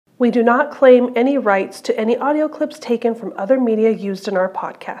We do not claim any rights to any audio clips taken from other media used in our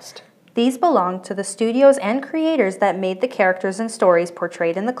podcast. These belong to the studios and creators that made the characters and stories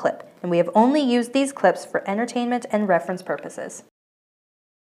portrayed in the clip, and we have only used these clips for entertainment and reference purposes.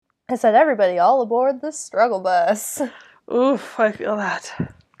 I said, everybody, all aboard the struggle bus. Oof, I feel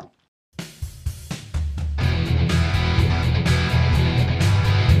that.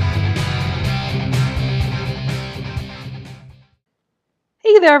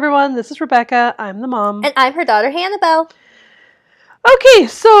 Hey there, everyone. This is Rebecca. I'm the mom. And I'm her daughter, Hannibal. Okay,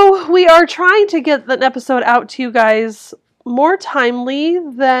 so we are trying to get an episode out to you guys more timely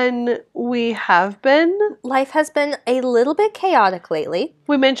than we have been. Life has been a little bit chaotic lately.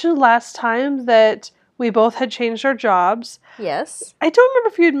 We mentioned last time that we both had changed our jobs. Yes. I don't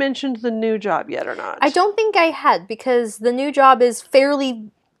remember if you had mentioned the new job yet or not. I don't think I had, because the new job is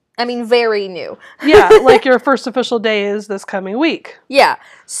very new. Yeah, like your first official day is this coming week. Yeah,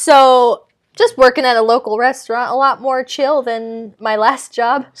 so just working at a local restaurant, a lot more chill than my last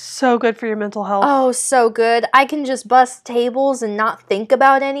job. So good for your mental health. Oh, so good. I can just bust tables and not think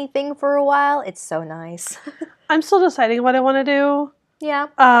about anything for a while. It's so nice. I'm still deciding what I want to do. Yeah.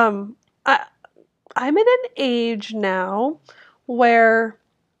 I'm at an age now where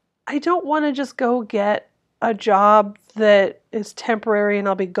I don't want to just go get a job that is temporary and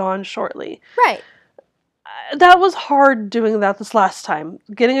I'll be gone shortly. Right. That was hard doing that this last time.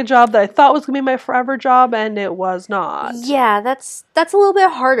 Getting a job that I thought was going to be my forever job, and it was not. Yeah, that's a little bit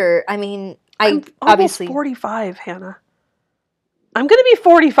harder. I mean, I'm obviously... almost 45, Hannah. I'm going to be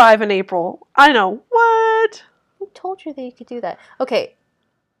 45 in April. I know. What? Who told you that you could do that? Okay.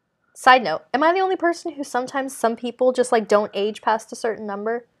 Side note, am I the only person who sometimes some people just like don't age past a certain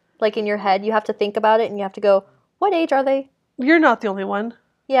number? Like in your head, you have to think about it and you have to go, what age are they? You're not the only one.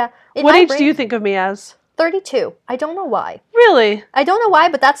 Yeah. What age do you think of me as? 32. I don't know why. Really? I don't know why,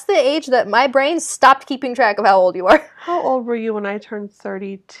 but that's the age that my brain stopped keeping track of how old you are. How old were you when I turned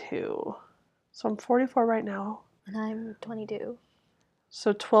 32? So I'm 44 right now. And I'm 22.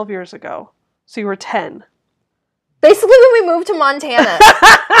 So 12 years ago. So you were 10. Basically when we moved to Montana.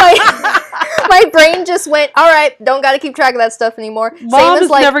 My brain just went, all right, don't got to keep track of that stuff anymore. Mom is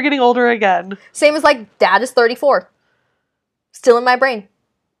never getting older again. Same as like dad is 34. Still in my brain.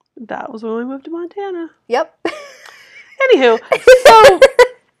 That was when we moved to Montana. Yep. Anywho, so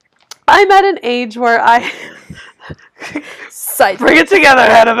I'm at an age where I... Bring it together,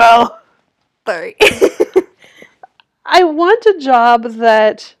 Hannibal. Sorry. I want a job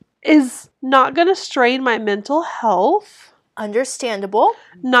that is not going to strain my mental health. Understandable.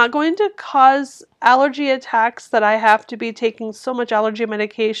 Not going to cause allergy attacks that I have to be taking so much allergy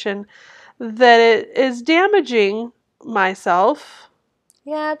medication that it is damaging myself.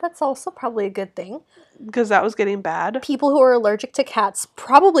 Yeah, that's also probably a good thing. Because that was getting bad. People who are allergic to cats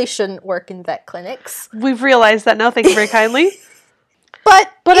probably shouldn't work in vet clinics. We've realized that now, thank you very kindly. But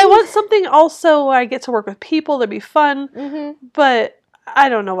I want something also where I get to work with people that'd be fun. Mm-hmm. But I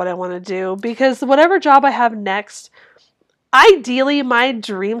don't know what I want to do. Because whatever job I have next, ideally my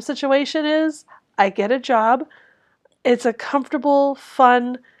dream situation is I get a job. It's a comfortable,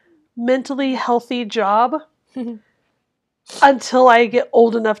 fun, mentally healthy job. Until I get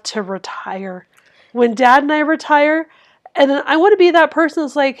old enough to retire. When Dad and I retire, and then I want to be that person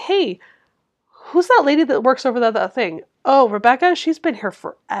that's like, hey, who's that lady that works over that thing? Oh, Rebecca, she's been here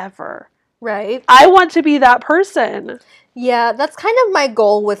forever. Right. I want to be that person. Yeah, that's kind of my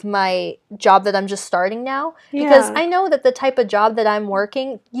goal with my job that I'm just starting now. Because I know that the type of job that I'm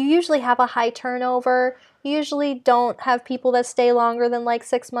working, you usually have a high turnover. You usually don't have people that stay longer than like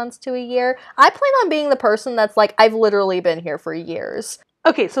 6 months to a year. I plan on being the person that's like, I've literally been here for years.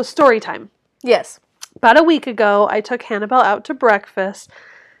 Okay, so story time. Yes. About a week ago, I took Hannibal out to breakfast.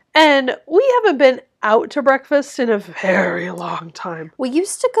 And we haven't been out to breakfast in a very long time. We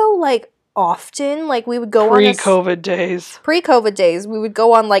used to go like often. Like we would go Pre-COVID days. Pre-COVID days. We would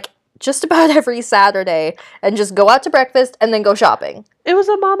go on like just about every Saturday and just go out to breakfast and then go shopping. It was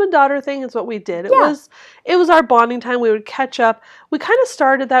a mom and daughter thing is what we did. It was our bonding time. We would catch up. We kind of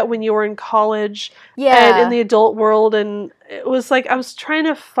started that when you were in college and in the adult world. And it was like I was trying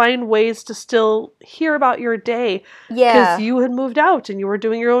to find ways to still hear about your day. Yeah. Because you had moved out and you were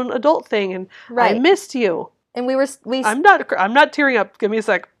doing your own adult thing. And I missed you. And I'm not tearing up. Give me a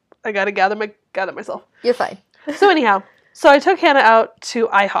sec. I got to gather myself. You're fine. So anyhow, I took Hannah out to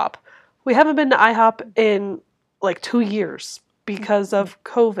IHOP. We haven't been to IHOP in like 2 years because of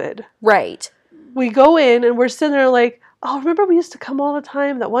COVID. Right. We go in and we're sitting there like, oh, remember we used to come all the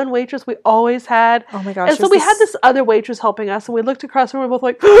time? That one waitress we always had. Oh my gosh. And so we had this other waitress helping us and we looked across and we were both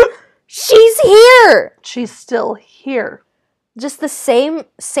like, she's here! She's still here. Just the same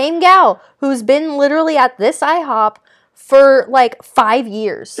gal who's been literally at this IHOP for like 5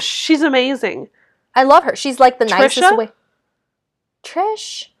 years. She's amazing. I love her. She's like the nicest Trisha? way.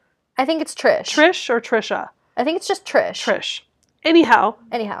 Trish? I think it's Trish. Trish or Trisha? I think it's just Trish. Trish. Anyhow.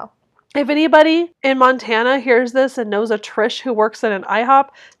 If anybody in Montana hears this and knows a Trish who works at an IHOP,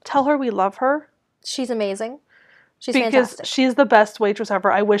 tell her we love her. She's amazing. She's fantastic. Because she's the best waitress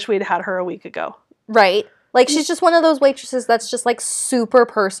ever. I wish we'd had her a week ago. Right. Like, she's just one of those waitresses that's just, like, super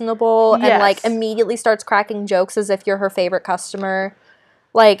personable and, like, immediately starts cracking jokes as if you're her favorite customer.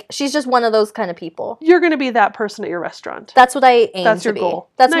 Like, she's just one of those kind of people. You're going to be that person at your restaurant. That's what I aim to be. That's your goal.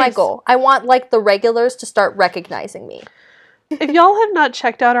 That's my goal. I want, like, the regulars to start recognizing me. If y'all have not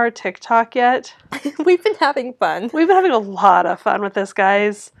checked out our TikTok yet... We've been having fun. We've been having a lot of fun with this,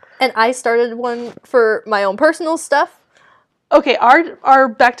 guys. And I started one for my own personal stuff. Okay, our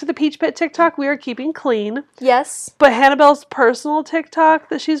Back to the Peach Pit TikTok, we are keeping clean. Yes. But Hannibel's personal TikTok,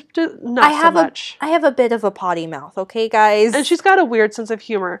 that she's not so much. I have a bit of a potty mouth, okay, guys? And she's got a weird sense of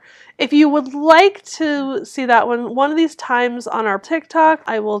humor. If you would like to see that one of these times on our TikTok,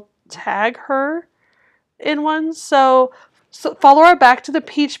 I will tag her in one. So follow our Back to the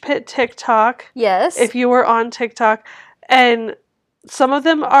Peach Pit TikTok. Yes. If you were on TikTok. And some of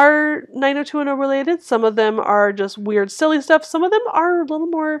them are 90210 related. Some of them are just weird, silly stuff. Some of them are a little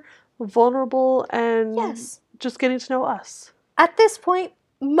more vulnerable and just getting to know us. At this point,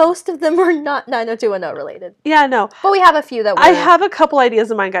 most of them are not 90210 related. Yeah, no. But we have a few that were. I have a couple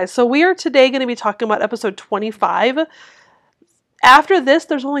ideas in mind, guys. So we are today going to be talking about episode 25. After this,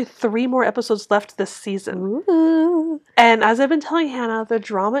 there's only 3 more episodes left this season. Ooh. And as I've been telling Hannah, the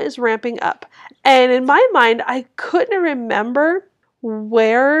drama is ramping up. And in my mind, I couldn't remember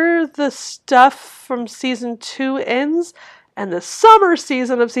where the stuff from season 2 ends and the summer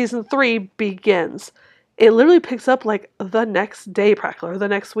season of season 3 begins. It literally picks up like the next day, practically, or the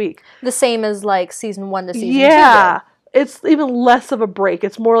next week. The same as like season 1 to season 2. Yeah. It's even less of a break.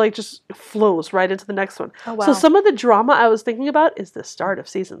 It's more like just flows right into the next one. Oh, wow. So some of the drama I was thinking about is the start of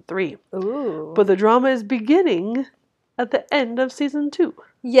season 3. Ooh. But the drama is beginning at the end of season 2.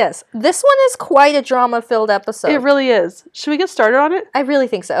 Yes. This one is quite a drama-filled episode. It really is. Should we get started on it? I really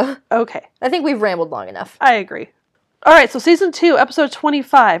think so. Okay. I think we've rambled long enough. I agree. All right, so season 2, episode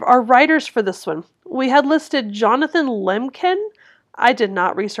 25. Our writers for this one. We had listed Jonathan Lemkin. I did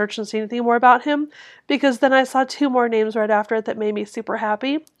not research and see anything more about him because then I saw 2 more names right after it that made me super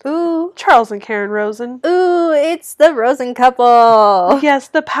happy. Ooh. Charles and Karen Rosen. Ooh, it's the Rosen couple. Yes,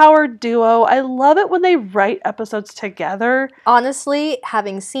 the power duo. I love it when they write episodes together. Honestly,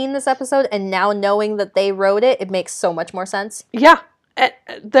 having seen this episode and now knowing that they wrote it, it makes so much more sense. Yeah.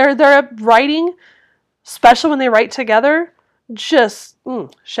 They're writing, especially when they write together, just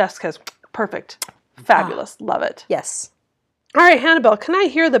chef's kiss. Perfect. Fabulous. Love it. Yes. All right, Hannibal, can I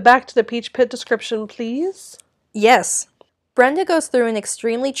hear the Back to the Peach Pit description, please? Yes. Brenda goes through an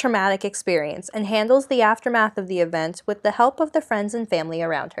extremely traumatic experience and handles the aftermath of the event with the help of the friends and family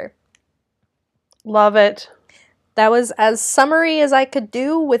around her. Love it. That was as summary as I could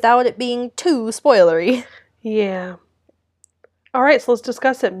do without it being too spoilery. Yeah. All right, so let's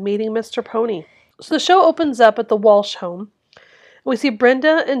discuss it. Meeting Mr. Pony. So the show opens up at the Walsh home. We see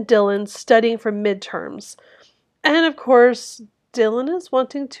Brenda and Dylan studying for midterms. And, of course, Dylan is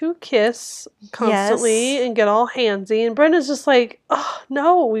wanting to kiss constantly and get all handsy. And Brenda's just like, oh,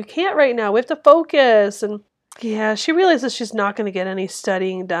 no, we can't right now. We have to focus. And, yeah, she realizes she's not going to get any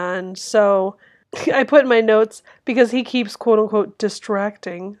studying done. So I put in my notes, because he keeps, quote-unquote,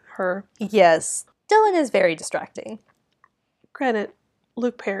 distracting her. Yes. Dylan is very distracting. Granted,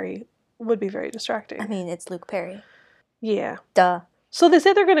 Luke Perry would be very distracting. I mean, it's Luke Perry. Yeah. Duh. So they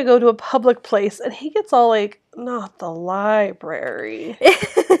say they're going to go to a public place, and he gets all like, not the library.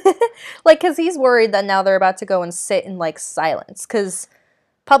 Like, because he's worried that now they're about to go and sit in, like, silence. Because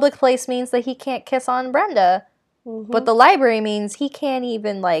public place means that he can't kiss on Brenda. Mm-hmm. But the library means he can't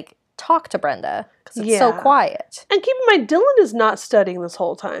even, like, talk to Brenda. Because it's so quiet. And keep in mind, Dylan is not studying this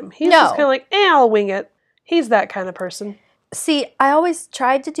whole time. He's just kind of like, I'll wing it. He's that kind of person. See, I always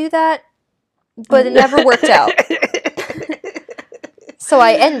tried to do that, but it never worked out. So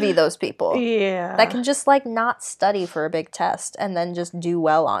I envy those people. Yeah. That can just, like, not study for a big test and then just do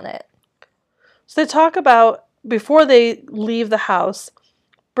well on it. So they talk about, before they leave the house,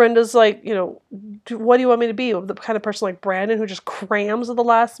 Brenda's like, you know, what do you want me to be? The kind of person like Brandon who just crams at the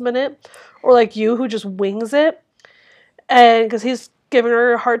last minute? Or like you who just wings it? And because he's giving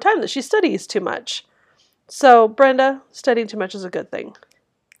her a hard time that she studies too much. So, Brenda, studying too much is a good thing.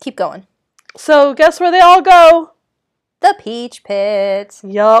 Keep going. So, guess where they all go? The Peach Pit.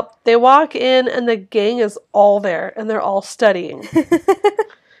 Yup. They walk in and the gang is all there and they're all studying.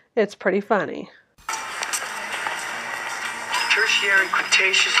 It's pretty funny. Tertiary,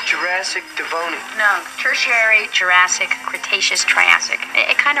 Cretaceous, Jurassic, Devonian. No, Tertiary, Jurassic, Cretaceous, Triassic.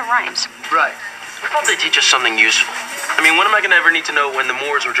 It kind of rhymes. Right. I thought they'd teach us something useful. I mean, when am I going to ever need to know when the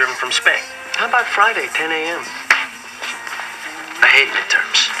Moors were driven from Spain? How about Friday, 10 a.m.? I hate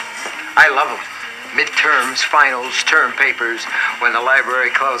midterms. I love them. Midterms, finals, term papers. When the library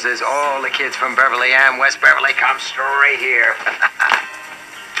closes, all the kids from Beverly and West Beverly come straight here.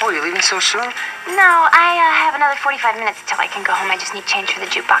 Oh, you're leaving so soon? No, I have another 45 minutes till I can go home. I just need change for the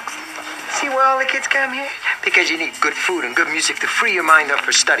jukebox. See why all the kids come here? Because you need good food and good music to free your mind up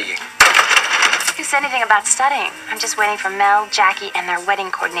for studying. Who said anything about studying? I'm just waiting for Mel, Jackie, and their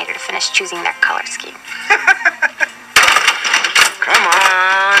wedding coordinator to finish choosing their color scheme. Come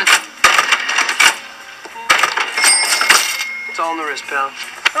on. It's all in the wrist, pal.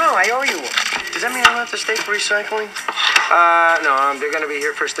 Oh, I owe you one. Does that mean I'll have to stay for recycling? No, they're gonna be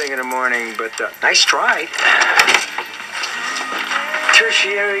here first thing in the morning, but nice try.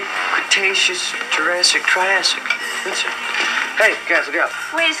 Tertiary, Cretaceous, Jurassic, Triassic. That's it. Hey, guys, look out.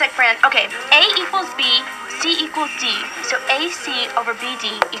 Wait a sec, Fran. Okay, A equals B, C equals D. So AC over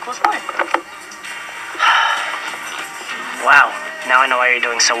BD equals 1. Wow, now I know why you're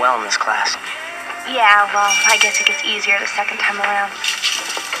doing so well in this class. Yeah, well, I guess it gets easier the second time around.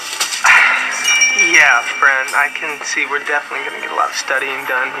 Yeah, Fran, I can see we're definitely going to get a lot of studying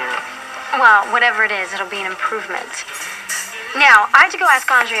done here. Well, whatever it is, it'll be an improvement. Now, I have to go ask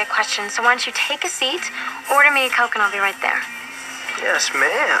Andre a question, so why don't you take a seat, order me a Coke, and I'll be right there. Yes,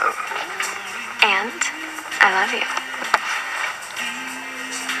 ma'am. And I love you.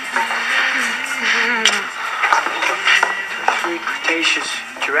 Cretaceous,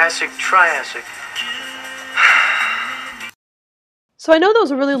 Jurassic, Triassic. So I know that was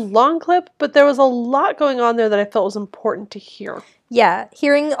a really long clip, but there was a lot going on there that I felt was important to hear. Yeah,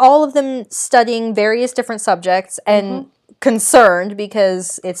 hearing all of them studying various different subjects and concerned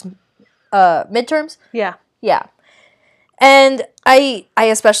because it's midterms. Yeah. Yeah. And I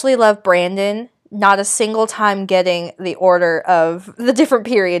especially love Brandon not a single time getting the order of the different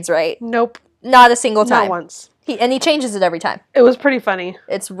periods right. Nope. Not a single time. Not once. He changes it every time. It was pretty funny.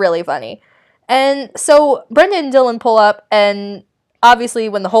 It's really funny. And so Brendan and Dylan pull up, and obviously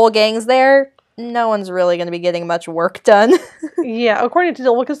when the whole gang's there, no one's really going to be getting much work done. Yeah, according to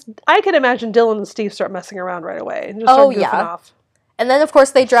Dylan, because I can imagine Dylan and Steve start messing around right away and just start goofing off. And then, of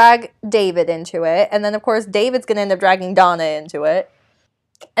course, they drag David into it. And then, of course, David's going to end up dragging Donna into it.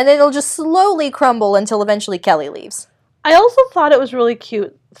 And then it'll just slowly crumble until eventually Kelly leaves. I also thought it was really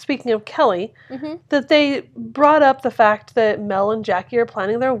cute, speaking of Kelly, that they brought up the fact that Mel and Jackie are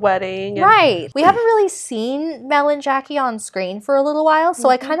planning their wedding. And right. We haven't really seen Mel and Jackie on screen for a little while, so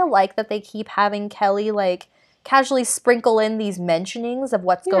I kind of like that they keep having Kelly, like, casually sprinkle in these mentionings of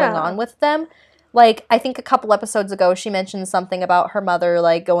what's going on with them. Like, I think a couple episodes ago, she mentioned something about her mother,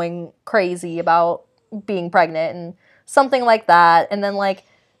 like, going crazy about being pregnant and something like that. And then, like,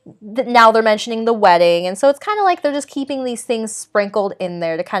 now they're mentioning the wedding. And so it's kind of like they're just keeping these things sprinkled in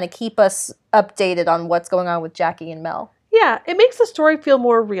there to kind of keep us updated on what's going on with Jackie and Mel. Yeah, it makes the story feel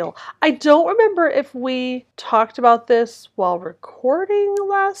more real. I don't remember if we talked about this while recording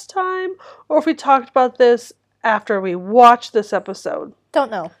last time or if we talked about this after we watched this episode. Don't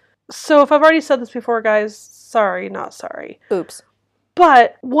know. So if I've already said this before, guys, sorry, not sorry. Oops.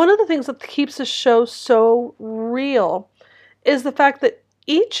 But one of the things that keeps the show so real is the fact that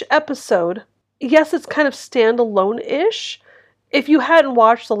each episode, yes, it's kind of standalone-ish. If you hadn't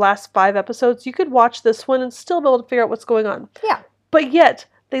watched the last 5 episodes, you could watch this one and still be able to figure out what's going on. Yeah. But yet,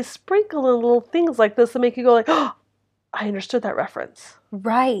 they sprinkle in little things like this that make you go like, oh, I understood that reference.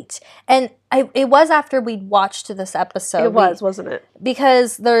 Right. And it was after we'd watched this episode. It was, wasn't it?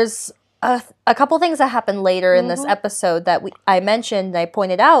 Because there's a couple things that happened later in this episode that I mentioned and I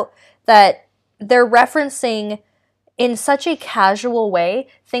pointed out that they're referencing in such a casual way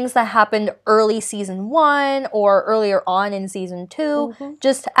things that happened early season 1 or earlier on in season 2,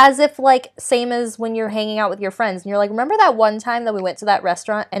 just as if like same as when you're hanging out with your friends and you're like, remember that one time that we went to that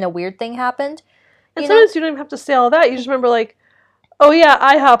restaurant and a weird thing happened? And sometimes you don't even have to say all that. You just remember like, oh yeah,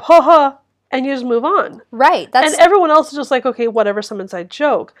 IHOP, ha, and you just move on. Right. And everyone else is just like, okay, whatever, some inside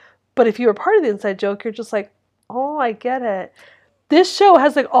joke. But if you were part of the inside joke, you're just like, oh, I get it. This show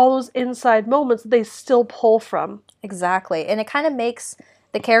has like all those inside moments that they still pull from. Exactly. And it kind of makes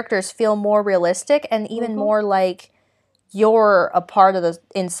the characters feel more realistic and even more like you're a part of the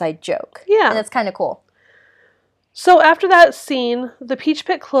inside joke. Yeah. And it's kind of cool. So after that scene, the Peach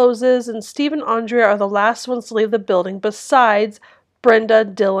Pit closes and Steve and Andrea are the last ones to leave the building besides Brenda,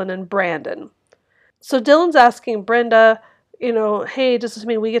 Dylan, and Brandon. So Dylan's asking Brenda, hey, does this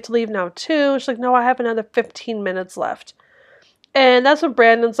mean we get to leave now too? She's like, no, I have another 15 minutes left. And that's when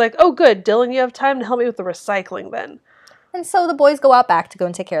Brandon's like, oh good, Dylan, you have time to help me with the recycling then. And so the boys go out back to go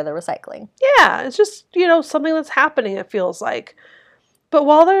and take care of the recycling. Yeah, it's just, something that's happening, it feels like. But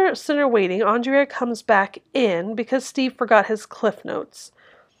while they're sitting there waiting, Andrea comes back in because Steve forgot his Cliff Notes.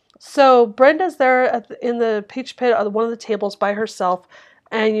 So Brenda's there in the Peach Pit on one of the tables by herself,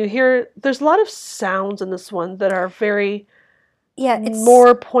 and you hear there's a lot of sounds in this one that are very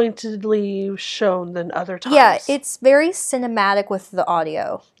more pointedly shown than other times. Yeah, it's very cinematic with the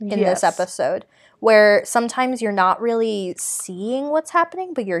audio in this episode, where sometimes you're not really seeing what's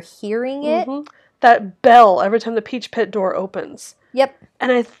happening, but you're hearing it. That bell every time the Peach Pit door opens. Yep.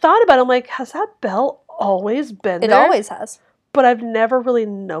 And I thought about it, I'm like, has that bell always been there? It always has. But I've never really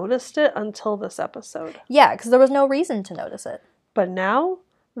noticed it until this episode. Yeah, because there was no reason to notice it. But now,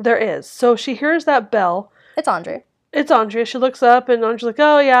 there is. So she hears that bell. It's Andrea. It's Andrea. She looks up and Andrea's like,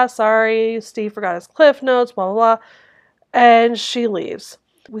 oh yeah, sorry, Steve forgot his Cliff Notes, blah, blah, blah. And she leaves.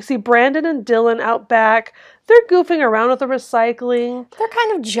 We see Brandon and Dylan out back. They're goofing around with the recycling. They're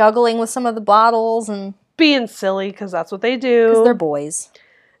kind of juggling with some of the bottles and being silly, because that's what they do. Because they're boys.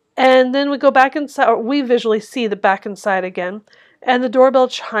 And then we go back inside, or we visually see the back inside again, and the doorbell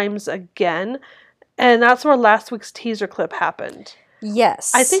chimes again, and that's where last week's teaser clip happened.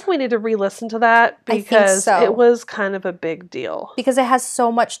 Yes. I think we need to re-listen to that, because it was kind of a big deal. Because it has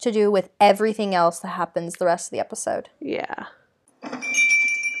so much to do with everything else that happens the rest of the episode. Yeah.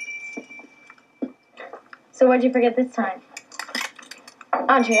 So what'd you forget this time?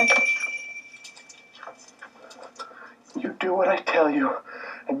 Andrea. You do what I tell you,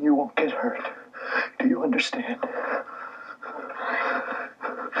 and you won't get hurt. Do you understand?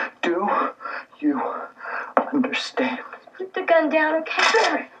 Do you understand? Put the gun down, okay?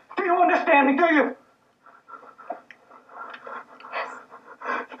 Damn it! Do you understand me, do you? Yes.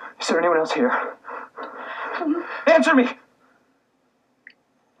 Is there anyone else here? Answer me!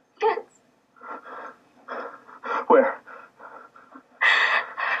 Yes. Where?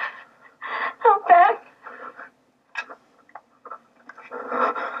 Out back.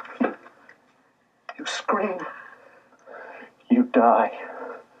 You scream. You die.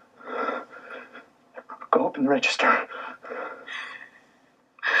 Go open the register.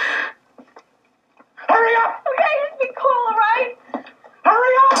 Hurry up! Okay, just be cool, alright?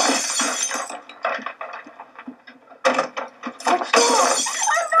 Hurry up! Let's go!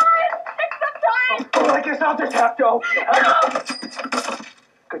 I'm not! Take some time! Oh, I guess I'll just have to open it.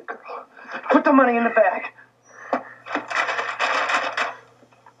 Good girl. Put the money in the bag.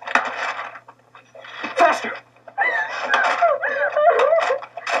 Faster!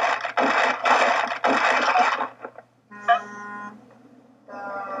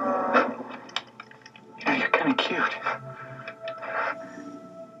 You're kind of cute.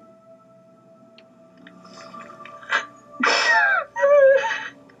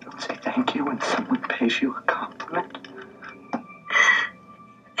 Don't say thank you when someone pays you a compliment.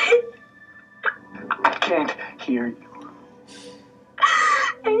 I can't hear you.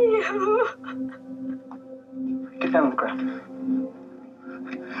 Get down on the ground.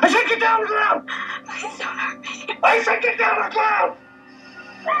 I said get down on the ground! Please don't hurt me. I said get down on the ground!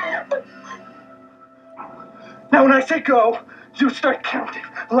 Now when I say go, you start counting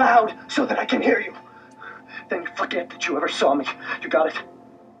loud so that I can hear you. Then you forget that you ever saw me. You got it?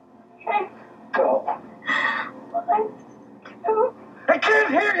 Okay. Go. 1, 2, I can't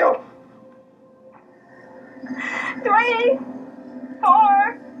hear you! 3,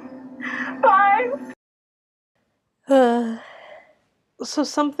 4, 5. So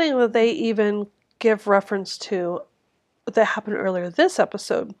something that they even give reference to that happened earlier this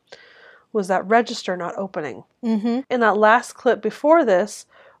episode was that register not opening. Mm-hmm. In that last clip before this,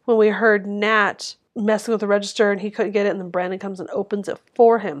 when we heard Nat messing with the register and he couldn't get it, and then Brandon comes and opens it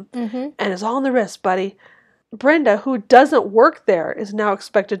for him, and it's all on the wrist, buddy. Brenda, who doesn't work there, is now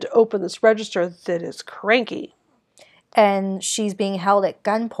expected to open this register that is cranky. And she's being held at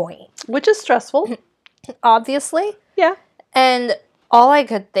gunpoint. Which is stressful. Obviously. Yeah. And all I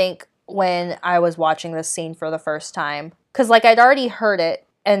could think when I was watching this scene for the first time, because I'd already heard it,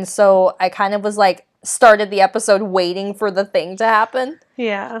 and so I kind of was started the episode waiting for the thing to happen.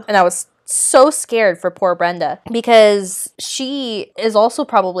 Yeah. And I was so scared for poor Brenda, because she is also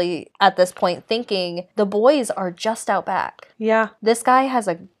probably at this point thinking the boys are just out back. Yeah. This guy has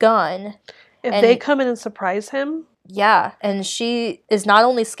a gun. If they come in and surprise him, Yeah, and she is not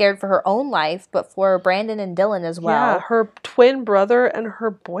only scared for her own life, but for Brandon and Dylan as well. Yeah, her twin brother and her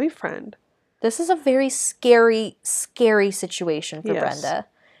boyfriend. This is a very scary, scary situation for Brenda.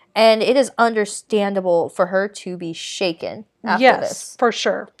 And it is understandable for her to be shaken after this. Yes, for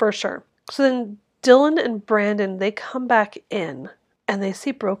sure, for sure. So then Dylan and Brandon, they come back in and they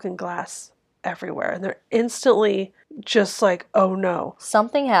see broken glass everywhere. And they're instantly just like, oh no.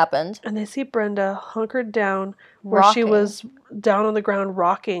 Something happened. And they see Brenda hunkered down where she was down on the ground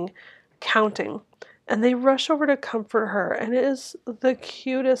rocking, counting. And they rush over to comfort her. And it is the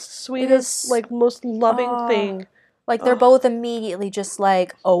cutest, sweetest, like most loving thing. Like they're both immediately just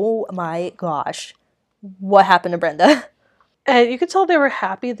like, oh my gosh, what happened to Brenda? And you could tell they were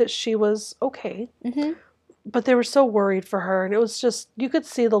happy that she was okay. Mm-hmm. But they were so worried for her. And it was just, you could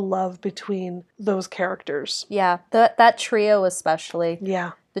see the love between those characters. Yeah, that trio especially.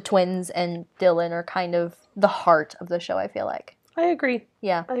 Yeah. The twins and Dylan are kind of the heart of the show, I feel like. I agree.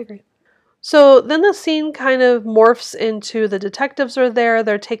 Yeah. I agree. So then the scene kind of morphs into the detectives are there.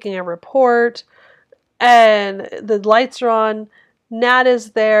 They're taking a report. And the lights are on. Nat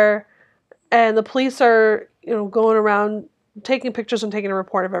is there. And the police are, going around taking pictures and taking a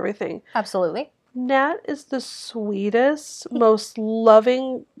report of everything. Absolutely. Nat is the sweetest, most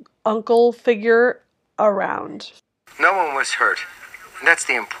loving uncle figure around. No one was hurt. And that's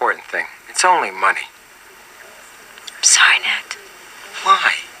the important thing. It's only money. I'm sorry, Nat.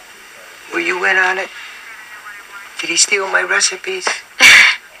 Why? Were you in on it? Did he steal my recipes?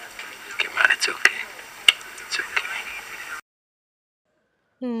 Come on, it's okay. It's okay.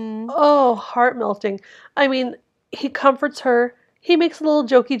 Oh, heart melting. I mean, he comforts her. He makes a little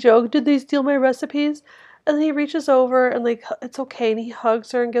jokey joke. Did they steal my recipes? And then he reaches over and like, it's okay. And he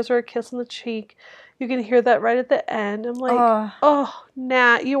hugs her and gives her a kiss on the cheek. You can hear that right at the end. I'm like, oh,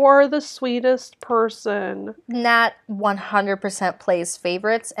 Nat, you are the sweetest person. Nat 100% plays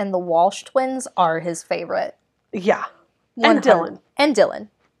favorites, and the Walsh twins are his favorite. Yeah. And Dylan. And Dylan.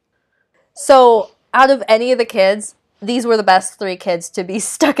 So, out of any of the kids, these were the best 3 kids to be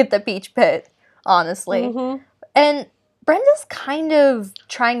stuck at the Peach Pit, honestly. Mm-hmm. And Brenda's kind of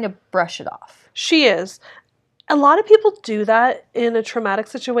trying to brush it off. She is. A lot of people do that in a traumatic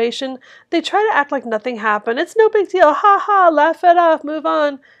situation. They try to act like nothing happened. It's no big deal. Ha ha, laugh it off, move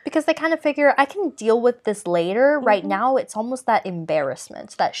on. Because they kind of figure, I can deal with this later. Mm-hmm. Right now, it's almost that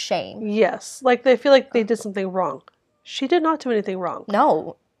embarrassment, that shame. Yes. Like they feel like they did something wrong. She did not do anything wrong.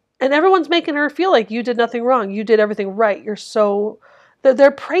 No. And everyone's making her feel like you did nothing wrong. You did everything right. You're so...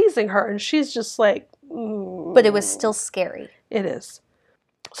 They're praising her. And she's just like... But it was still scary. It is.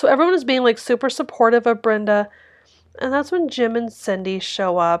 So everyone is being like super supportive of Brenda. And that's when Jim and Cindy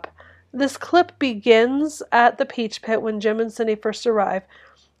show up. This clip begins at the Peach Pit when Jim and Cindy first arrive.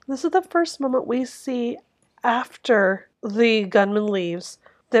 This is the first moment we see after the gunman leaves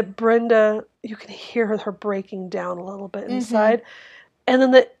that Brenda, you can hear her breaking down a little bit inside. Mm-hmm. And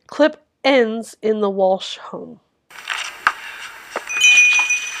then the clip ends in the Walsh home.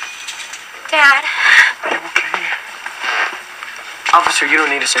 Dad. Are you okay? Officer, you don't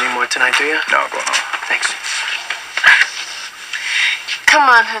need us anymore tonight, do you? No, go home. Thanks. Come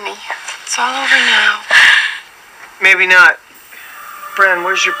on, honey. It's all over now. Maybe not. Bren,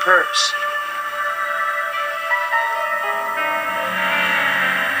 where's your purse?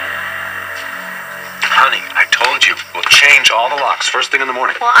 Honey, I told you, we'll change all the locks first thing in the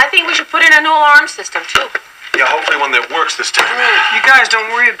morning. Well, I think we should put in a new alarm system, too. Yeah, hopefully one that works this time. You guys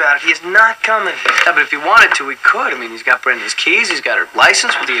don't worry about it. He is not coming here. Yeah, but if he wanted to, he could. I mean, he's got Brenda's keys, he's got her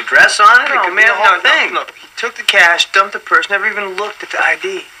license with the address on it. It could be the whole thing. No. He took the cash, dumped the purse, never even looked at the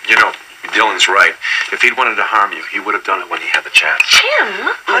ID. You know, Dylan's right. If he'd wanted to harm you, he would have done it when he had the chance.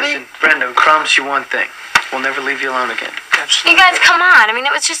 Jim? Honey, Brenda, I promise you one thing. We'll never leave you alone again. You Absolutely. guys, come on. I mean,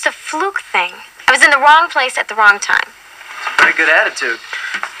 it was just a fluke thing. I was in the wrong place at the wrong time. Pretty good attitude.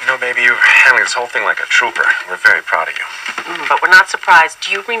 You know, baby, you're handling this whole thing like a trooper. We're very proud of you. But we're not surprised.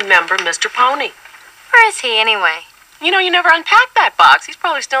 Do you remember Mr. Pony? Where is he, anyway? You know, you never unpacked that box. He's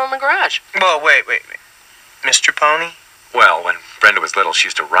probably still in the garage. Well, wait. Mr. Pony? Well, when Brenda was little, she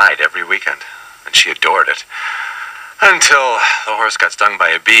used to ride every weekend, and she adored it. Until the horse got stung by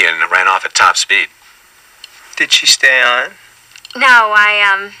a bee and ran off at top speed. Did she stay on? No,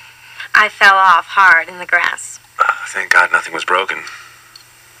 I fell off hard in the grass. Thank God nothing was broken,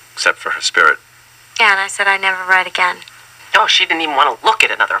 except for her spirit. Yeah, and I said I'd never ride again. No, she didn't even want to look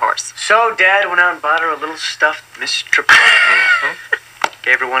at another horse. So Dad went out and bought her a little stuffed Mr. Pony. Mm-hmm.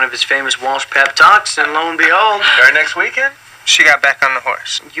 Gave her one of his famous Walsh pep talks, and lo and behold... Very next weekend? She got back on the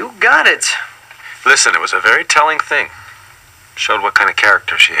horse. You got it. Listen, it was a very telling thing. Showed what kind of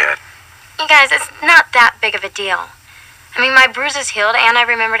character she had. You guys, it's not that big of a deal. I mean, my bruise is healed, and I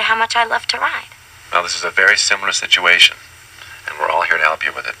remembered how much I love to ride. Well, this is a very similar situation, and we're all here to help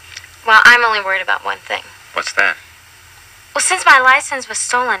you with it. Well, I'm only worried about one thing. What's that? Well, since my license was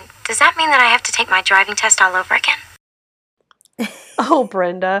stolen, does that mean that I have to take my driving test all over again? Oh,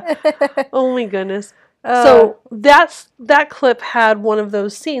 Brenda. Oh, my goodness. So that clip had one of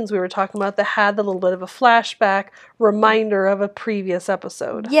those scenes we were talking about that had the little bit of a flashback reminder of a previous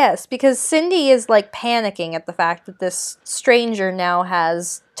episode. Yes, because Cindy is like panicking at the fact that this stranger now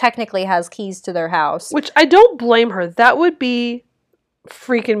technically has keys to their house. Which I don't blame her. That would be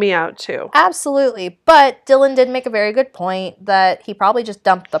freaking me out too. Absolutely. But Dylan did make a very good point that he probably just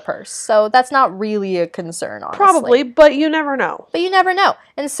dumped the purse. So that's not really a concern, honestly. Probably, but you never know. But you never know.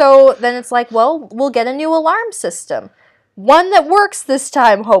 And so then it's like, well, we'll get a new alarm system. One that works this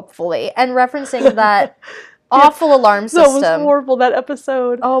time, hopefully. And referencing that awful alarm system. That was horrible, that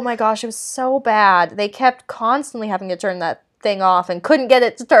episode. Oh my gosh, it was so bad. They kept constantly having to turn that thing off and couldn't get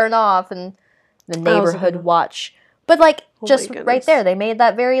it to turn off. And the neighborhood watch. But like, just right there, they made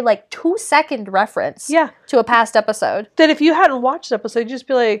that very like 2-second reference to a past episode. That if you hadn't watched the episode, you'd just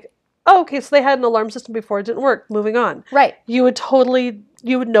be like, oh, okay, so they had an alarm system before, it didn't work, moving on. Right. You would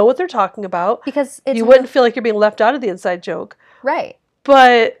know what they're talking about. Because you wouldn't feel like you're being left out of the inside joke. Right.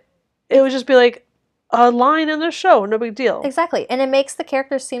 But it would just be like a line in the show, no big deal. Exactly. And it makes the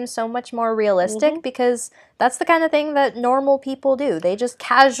characters seem so much more realistic because that's the kind of thing that normal people do. They just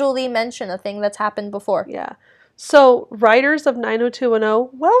casually mention a thing that's happened before. Yeah. So, writers of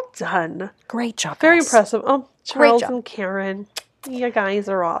 90210, well done. Great job, Very guys. impressive. Oh, Charles and Karen, you guys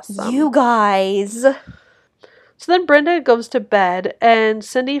are awesome. You guys. So then Brenda goes to bed, and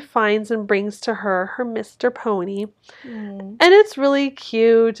Cindy finds and brings to her Mr. Pony. And it's really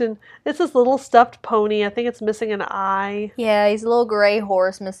cute, and it's this little stuffed pony. I think it's missing an eye. Yeah, he's a little gray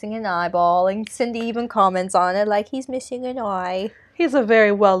horse missing an eyeball, and Cindy even comments on it like he's missing an eye. He's a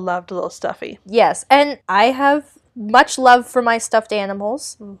very well-loved little stuffy. Yes, and I have much love for my stuffed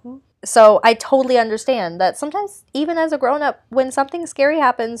animals. So I totally understand that sometimes, even as a grown-up, when something scary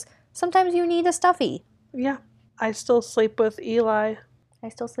happens, sometimes you need a stuffy. Yeah. I still sleep with Eli. I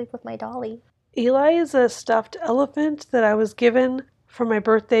still sleep with my Dolly. Eli is a stuffed elephant that I was given for my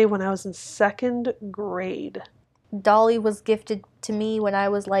birthday when I was in 2nd grade. Dolly was gifted to me when I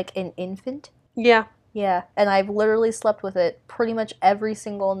was like an infant. Yeah. Yeah, and I've literally slept with it pretty much every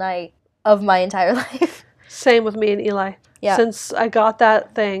single night of my entire life. Same with me and Eli. Yeah. Since I got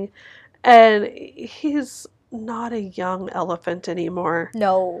that thing. And he's not a young elephant anymore.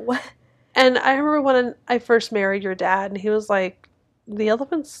 No. And I remember when I first married your dad, and he was like, the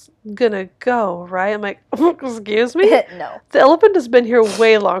elephant's gonna go, right? I'm like, excuse me? No. The elephant has been here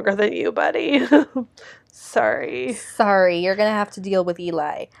way longer than you, buddy. Sorry. Sorry, you're gonna have to deal with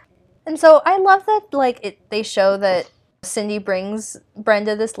Eli. And so I love that, like, they show that Cindy brings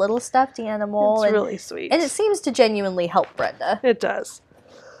Brenda this little stuffed animal. It's really sweet. And it seems to genuinely help Brenda. It does.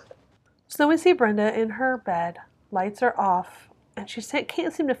 So then we see Brenda in her bed. Lights are off. And she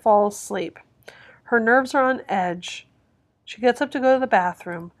can't seem to fall asleep. Her nerves are on edge. She gets up to go to the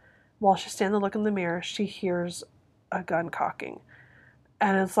bathroom. While she's standing there looking in the mirror, she hears a gun cocking.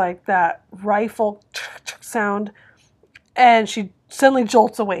 And it's like that rifle sound. And she suddenly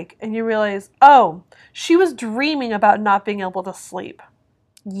jolts awake. And you realize, oh, she was dreaming about not being able to sleep.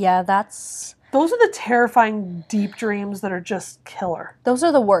 Yeah, those are the terrifying deep dreams that are just killer. Those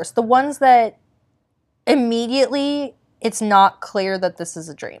are the worst. The ones that immediately it's not clear that this is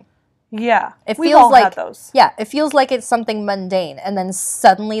a dream. Yeah, we've all had those. Yeah, it feels like it's something mundane, and then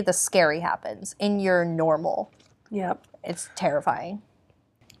suddenly the scary happens in your normal. Yep. It's terrifying.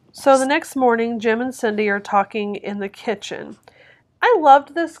 So the next morning, Jim and Cindy are talking in the kitchen. I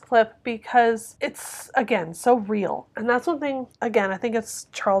loved this clip because it's, again, so real. And that's one thing, again, I think it's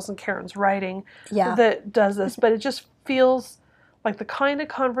Charles and Karen's writing that does this, but it just feels like the kind of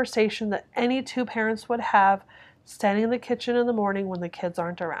conversation that any two parents would have standing in the kitchen in the morning when the kids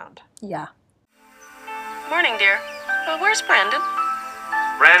aren't around. Yeah. Morning, dear. Where's Brandon?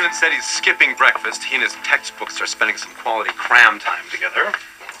 Brandon said he's skipping breakfast. He and his textbooks are spending some quality cram time together.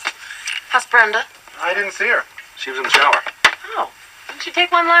 How's Brenda? I didn't see her. She was in the shower. Oh, didn't you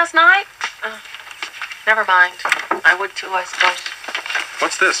take one last night? Never mind. I would too, I suppose.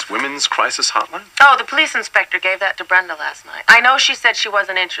 What's this, Women's Crisis Hotline? Oh, the police inspector gave that to Brenda last night. I know she said she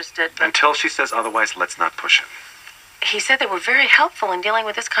wasn't interested, but... Until she says otherwise, let's not push it. He said they were very helpful in dealing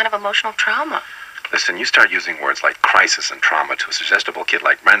with this kind of emotional trauma. Listen, you start using words like crisis and trauma to a suggestible kid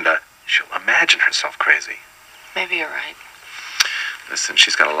like Brenda, she'll imagine herself crazy. Maybe you're right. Listen,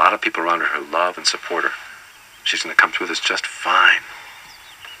 she's got a lot of people around her who love and support her. She's going to come through this just fine.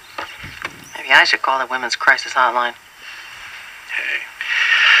 Maybe I should call the Women's Crisis Hotline. Hey,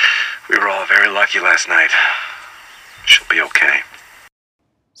 we were all very lucky last night. She'll be okay.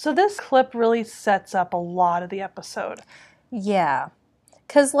 So this clip really sets up a lot of the episode. Yeah.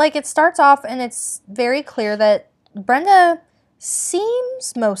 Because, like, it starts off and it's very clear that Brenda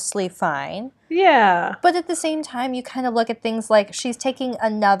seems mostly fine. Yeah. But at the same time, you kind of look at things like she's taking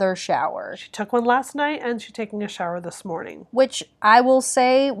another shower. She took one last night and she's taking a shower this morning. Which I will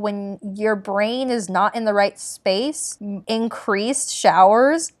say, when your brain is not in the right space, increased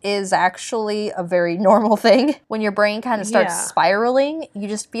showers is actually a very normal thing. When your brain kind of starts spiraling, you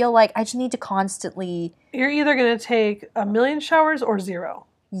just feel like, I just need to constantly... You're either going to take a million showers or zero.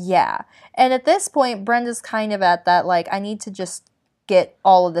 Yeah. And at this point, Brenda's kind of at that, like, I need to just get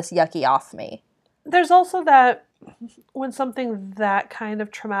all of this yucky off me. There's also that when something that kind of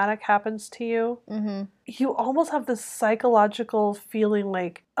traumatic happens to you, you almost have this psychological feeling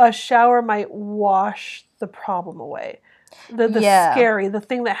like a shower might wash the problem away. The scary, the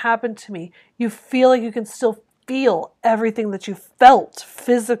thing that happened to me, you feel like you can still feel everything that you felt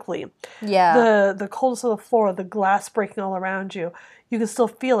physically. Yeah. The coldness of the floor, the glass breaking all around you, you can still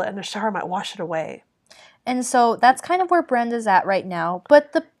feel it, and a shower might wash it away. And so that's kind of where Brenda's at right now.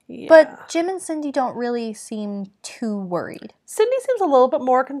 But Jim and Cindy don't really seem too worried. Cindy seems a little bit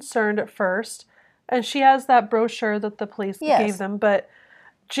more concerned at first, and she has that brochure that the police gave them, but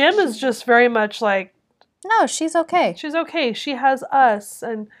Jim is just very much like, no, she's okay. She's okay. She has us,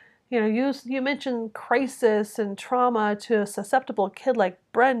 and you know, you mentioned crisis and trauma to a susceptible kid like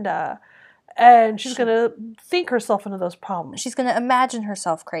Brenda, and she's going to think herself into those problems. She's going to imagine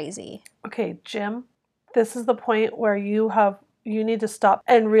herself crazy. Okay, Jim, this is the point where you need to stop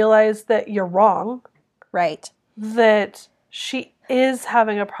and realize that you're wrong. Right. That she is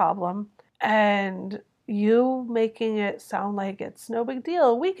having a problem, and you making it sound like it's no big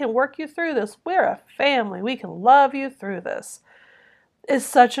deal. We can work you through this. We're a family. We can love you through this. Is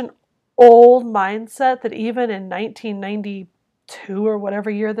such an old mindset that even in 1992 or whatever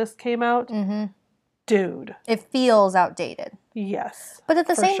year this came out, dude. It feels outdated. Yes. But at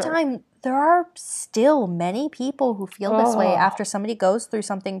the same time, there are still many people who feel this way after somebody goes through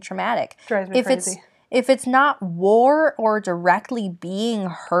something traumatic. Drives me crazy. If it's not war or directly being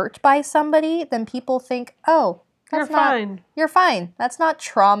hurt by somebody, then people think, oh, you're fine. You're fine. That's not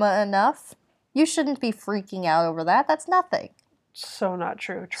trauma enough. You shouldn't be freaking out over that. That's nothing. So not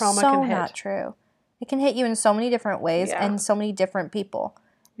true. Trauma can hit. So not true. It can hit you in so many different ways and so many different people.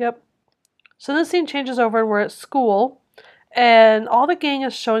 Yep. So this scene changes over and we're at school. And all the gang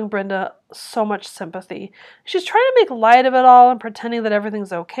is showing Brenda so much sympathy. She's trying to make light of it all and pretending that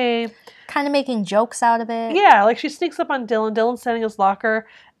everything's okay. Kind of making jokes out of it. Yeah, like she sneaks up on Dylan. Dylan's standing in his locker.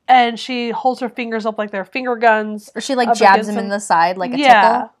 And she holds her fingers up like they're finger guns. Or she like jabs him in the side like a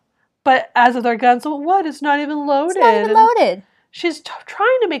tickle. But as if they're guns, so what? It's not even loaded. It's not even loaded. She's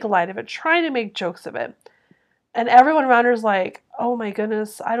trying to make light of it, trying to make jokes of it. And everyone around her is like, oh my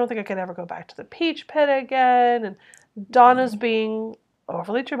goodness, I don't think I could ever go back to the Peach Pit again. And Donna's being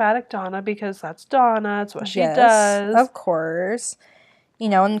overly dramatic, Donna, because that's Donna. It's what she does. Of course. You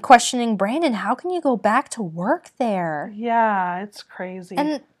know, and questioning Brandon, how can you go back to work there? Yeah, it's crazy.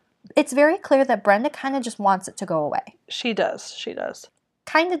 And it's very clear that Brenda kind of just wants it to go away. She does. She does.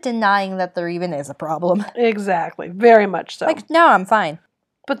 Kind of denying that there even is a problem. Exactly. Very much so. Like, no, I'm fine.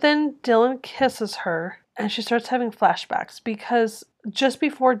 But then Dylan kisses her, and she starts having flashbacks because just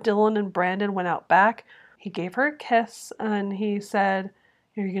before Dylan and Brandon went out back, he gave her a kiss, and he said,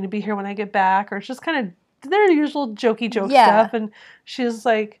 you're going to be here when I get back, or it's just kind of their usual jokey joke stuff, and she's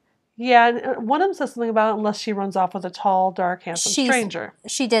like, yeah, and one of them says something about unless she runs off with a tall, dark, handsome stranger.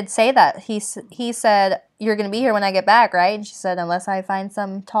 She did say that. He said, you're going to be here when I get back, right? And she said, unless I find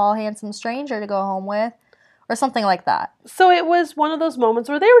some tall, handsome stranger to go home with, or something like that. So it was one of those moments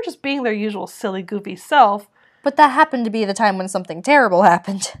where they were just being their usual silly, goofy self. But that happened to be the time when something terrible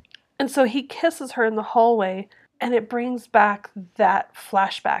happened. And so he kisses her in the hallway, and it brings back that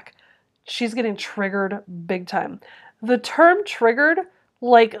flashback. She's getting triggered big time. The term triggered,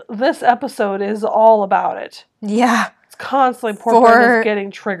 like this episode is all about it. Yeah. It's constantly poor Brenda's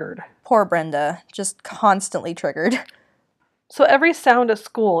getting triggered. Poor Brenda, just constantly triggered. So every sound at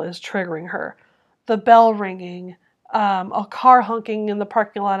school is triggering her. The bell ringing, a car honking in the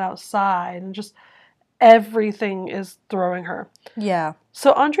parking lot outside, and just everything is throwing her. Yeah.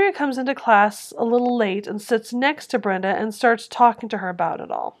 So Andrea comes into class a little late and sits next to Brenda and starts talking to her about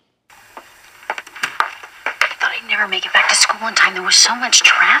it all. I thought I'd never make it back to school in time. There was so much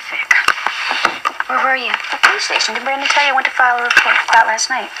traffic. Where were you? The police station. Did Brandon tell you I went to file a report about last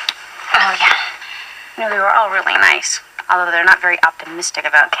night? Oh, yeah. You know, they were all really nice, although they're not very optimistic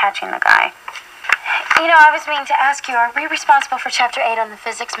about catching the guy. You know, I was meaning to ask you, are we responsible for Chapter 8 on the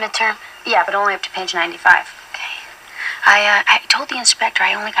physics midterm? Yeah, but only up to page 95. Okay. I told the inspector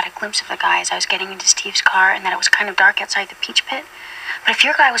I only got a glimpse of the guy as I was getting into Steve's car and that it was kind of dark outside the peach pit. But if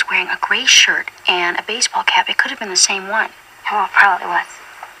your guy was wearing a gray shirt and a baseball cap, it could have been the same one. Well, it probably was.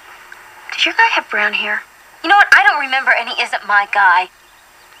 Did your guy have brown hair? You know what? I don't remember, and he isn't my guy.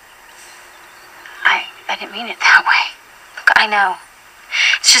 I didn't mean it that way. Look, I know.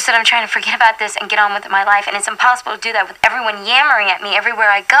 It's just that I'm trying to forget about this and get on with my life, and it's impossible to do that with everyone yammering at me everywhere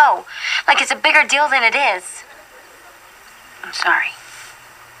I go. Like it's a bigger deal than it is. I'm sorry.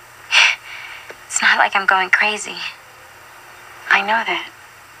 It's not like I'm going crazy. I know that.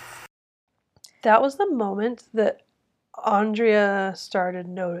 That was the moment that Andrea started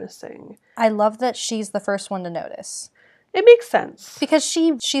noticing. I love that she's the first one to notice. It makes sense. Because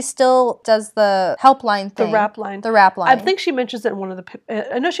she still does the helpline thing. The rap line. The rap line. I think she mentions it in one of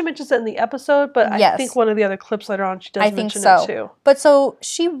the... I know she mentions it in the episode, but yes. I think one of the other clips later on she does mention it too. But so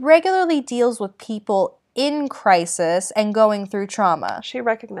she regularly deals with people in crisis and going through trauma. She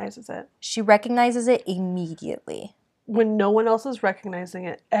recognizes it. She recognizes it immediately. When no one else is recognizing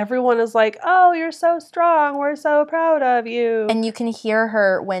it, everyone is like, oh, you're so strong. We're so proud of you. And you can hear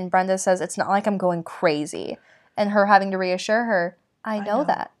her when Brenda says, it's not like I'm going crazy. And her having to reassure her, I know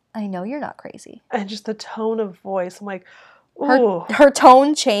that. I know you're not crazy. And just the tone of voice. I'm like, ooh. Her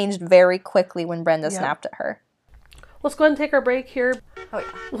tone changed very quickly when Brenda snapped at her. Let's go ahead and take our break here. Oh, yeah.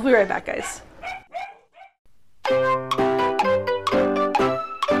 We'll be right back, guys.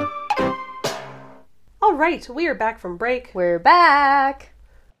 All right, we are back from break. We're back.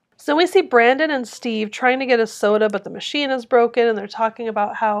 So we see Brandon and Steve trying to get a soda, but the machine is broken, and they're talking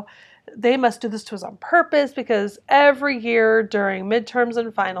about how they must do this to us on purpose because every year during midterms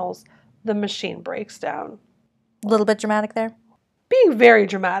and finals, the machine breaks down. A little bit dramatic there. Being very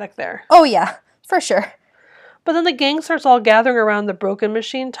dramatic there. Oh, yeah, for sure. But then the gang starts all gathering around the broken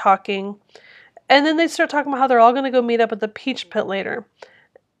machine talking, and then they start talking about how they're all going to go meet up at the Peach Pit later.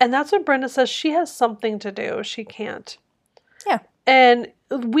 And that's when Brenda says she has something to do. She can't. Yeah. And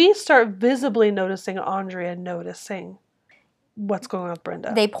we start visibly noticing Andrea noticing what's going on with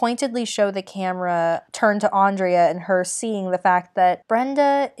Brenda. They pointedly show the camera turn to Andrea and her seeing the fact that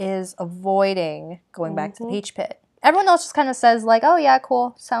Brenda is avoiding going back to the Peach Pit. Everyone else just kind of says like, oh yeah,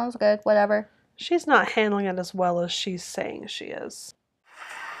 cool, sounds good, whatever. She's not handling it as well as she's saying she is.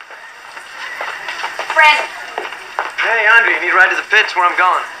 Brandon. Hey, Andre, you need a ride to the pits where I'm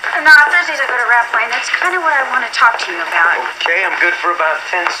going? No, Thursdays I go to rap line. That's kind of what I want to talk to you about. Okay, I'm good for about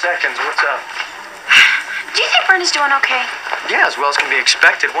 10 seconds. What's up? Do you think Brenda's doing okay? Yeah, as well as can be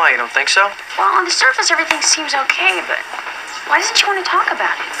expected. Why, you don't think so? Well, on the surface, everything seems okay, but why doesn't she want to talk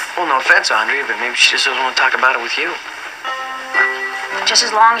about it? Well, no offense, Andre, but maybe she just doesn't want to talk about it with you. Just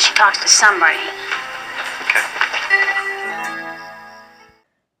as long as she talks to somebody. Okay.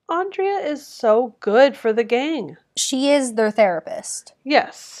 Andrea is so good for the gang. She is their therapist.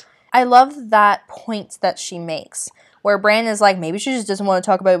 Yes. I love that point that she makes, where Brandon is like, maybe she just doesn't want to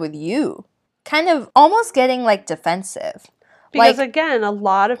talk about it with you. Kind of almost getting like defensive. Because again, a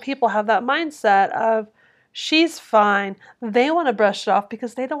lot of people have that mindset of, she's fine. They want to brush it off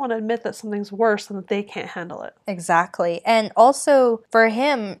because they don't want to admit that something's worse and that they can't handle it. Exactly. And also for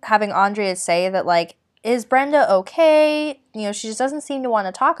him, having Andrea say that like, is Brenda okay? You know, she just doesn't seem to want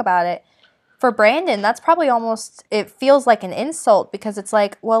to talk about it. For Brandon, that's probably almost, it feels like an insult because it's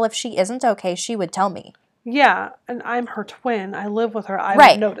like, well, if she isn't okay, she would tell me. Yeah, and I'm her twin. I live with her. I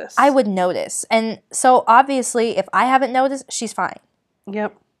would notice. I would notice. And so obviously, if I haven't noticed, she's fine.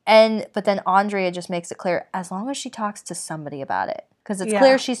 Yep. But then Andrea just makes it clear, as long as she talks to somebody about it. Because it's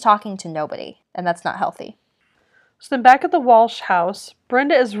clear she's talking to nobody, and that's not healthy. So then back at the Walsh house,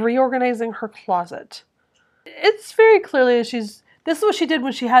 Brenda is reorganizing her closet. It's very clearly this is what she did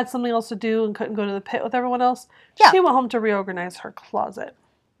when she had something else to do and couldn't go to the pit with everyone else. Yeah. She went home to reorganize her closet.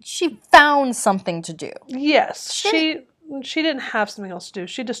 She found something to do. Yes. She didn't have something else to do.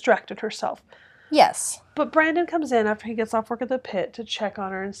 She distracted herself. Yes. But Brandon comes in after he gets off work at the pit to check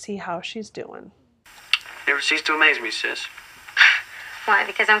on her and see how she's doing. Never cease to amaze me, sis. Why,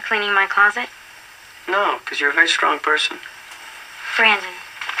 because I'm cleaning my closet? No, because you're a very strong person. Brandon.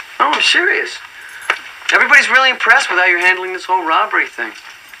 No, I'm serious. Everybody's really impressed with how you're handling this whole robbery thing.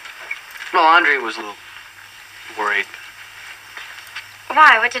 Well, Andrea was a little worried.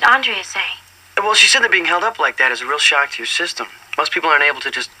 Why? What did Andrea say? Well, she said that being held up like that is a real shock to your system. Most people aren't able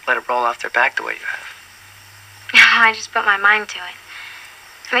to just let it roll off their back the way you have. I just put my mind to it.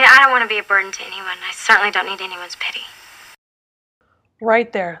 I mean, I don't want to be a burden to anyone. I certainly don't need anyone's pity.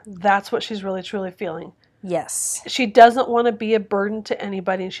 Right there. That's what she's really, truly feeling. Yes. She doesn't want to be a burden to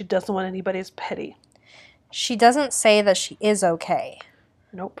anybody, and she doesn't want anybody's pity. She doesn't say that she is okay.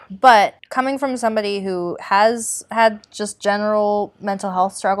 Nope. But coming from somebody who has had just general mental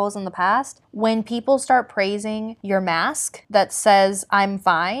health struggles in the past, when people start praising your mask that says, I'm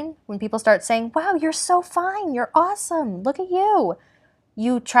fine, when people start saying, wow, you're so fine, you're awesome, look at you,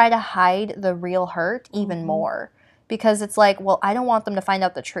 you try to hide the real hurt even more. Because it's like, well, I don't want them to find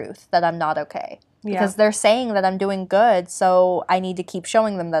out the truth, that I'm not okay. Because they're saying that I'm doing good, so I need to keep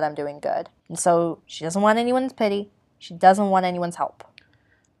showing them that I'm doing good. And so she doesn't want anyone's pity. She doesn't want anyone's help.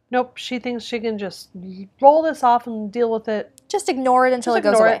 Nope, she thinks she can just roll this off and deal with it. Just ignore it until it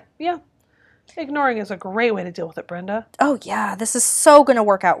goes away. Yeah. Ignoring is a great way to deal with it, Brenda. Oh, yeah. This is so going to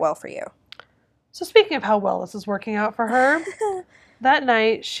work out well for you. So speaking of how well this is working out for her, that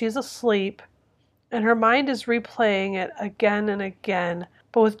night she's asleep and her mind is replaying it again and again,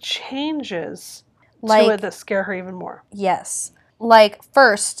 but with changes to it that scare her even more. Yes. Like,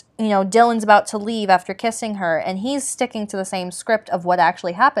 first, you know, Dylan's about to leave after kissing her, and he's sticking to the same script of what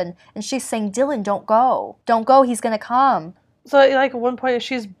actually happened. And she's saying, Dylan, don't go. Don't go, he's going to come. So, like, at one point,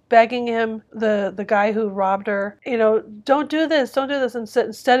 she's begging him, the guy who robbed her, you know, don't do this, don't do this. And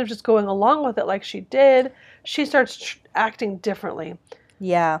instead of just going along with it like she did, she starts acting differently.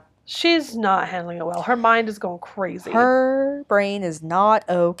 Yeah. She's not handling it well. Her mind is going crazy. Her brain is not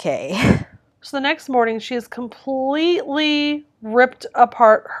okay. So the next morning, she has completely ripped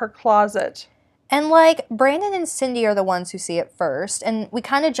apart her closet. And, like, Brandon and Cindy are the ones who see it first. And we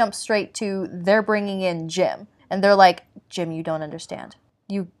kind of jump straight to they're bringing in Jim. And they're like, Jim, you don't understand.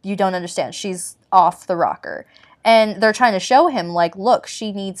 You don't understand. She's off the rocker. And they're trying to show him, like, look,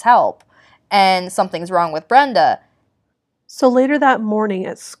 she needs help. And something's wrong with Brenda. So later that morning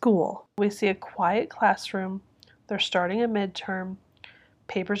at school, we see a quiet classroom. They're starting a midterm.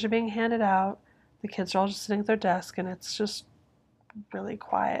 Papers are being handed out. The kids are all just sitting at their desk, and it's just really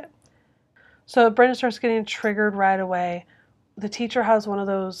quiet. So Brenda starts getting triggered right away. The teacher has one of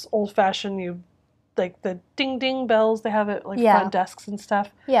those old-fashioned, like the ding-ding bells they have at like front desks and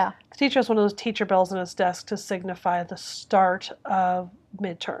stuff. Yeah. The teacher has one of those teacher bells on his desk to signify the start of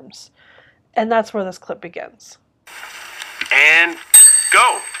midterms. And that's where this clip begins. And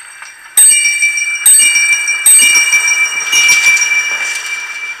go!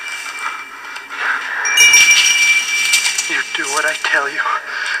 You do what I tell you.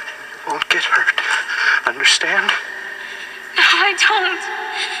 You won't get hurt. Understand? No, I don't.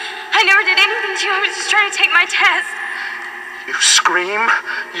 I never did anything to you. I was just trying to take my test. You scream,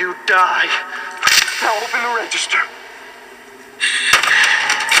 you die. Now open the register.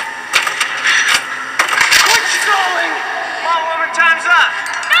 Quit stalling! Come on, woman, time's up!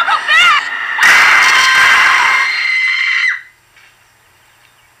 No, go back!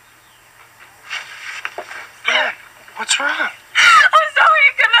 What's wrong? I'm sorry,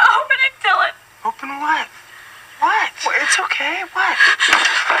 I couldn't open it, Dylan. Open what? What? Well, it's okay. What?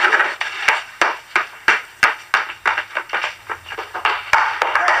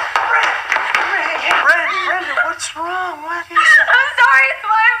 Brenda, what's wrong? What is it? I'm sorry, it's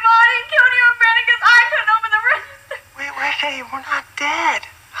my fault. I killed you and Brandon because I couldn't open the register. Wait, hey, we're not dead.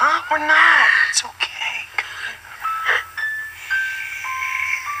 Huh? We're not. It's okay.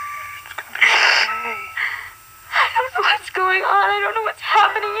 It's gonna be okay. I don't know what's going on. I don't know what's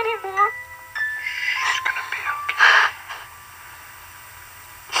happening anymore. It's gonna be okay.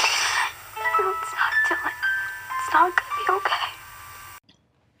 No, it's not, Dylan. It's not gonna be okay.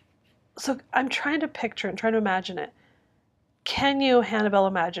 So I'm trying to picture and trying to imagine it. Can you, Hannibal,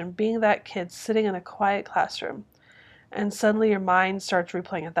 imagine being that kid sitting in a quiet classroom and suddenly your mind starts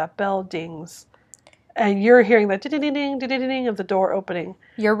replaying it, that bell dings and you're hearing that ding-ding-ding, ding-ding-ding of the door opening.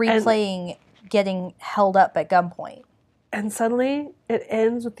 You're replaying getting held up at gunpoint. And suddenly it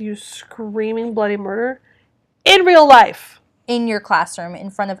ends with you screaming bloody murder in real life. In your classroom, in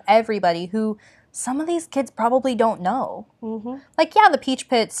front of everybody who some of these kids probably don't know. Mm-hmm. Like, yeah, the Peach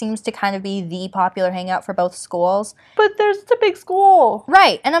Pit seems to kind of be the popular hangout for both schools. But it's a big school.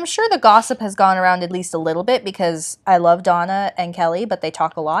 Right, and I'm sure the gossip has gone around at least a little bit because I love Donna and Kelly, but they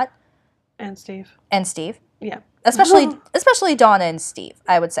talk a lot. And Steve. Yeah. Mm-hmm. Especially Donna and Steve,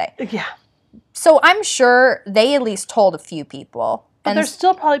 I would say. Yeah. So I'm sure they at least told a few people. But there's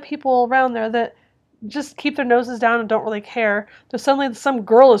still probably people around there that just keep their noses down and don't really care. There's suddenly some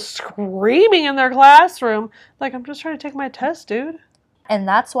girl is screaming in their classroom. Like, I'm just trying to take my test, dude. And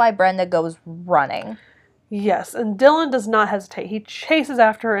that's why Brenda goes running. Yes, and Dylan does not hesitate. He chases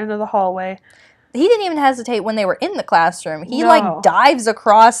after her into the hallway. He didn't even hesitate when they were in the classroom. He, like, dives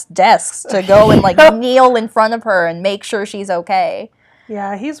across desks to go and, like, kneel in front of her and make sure she's okay.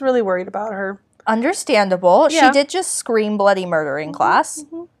 Yeah, he's really worried about her. Understandable. Yeah. She did just scream bloody murder in class.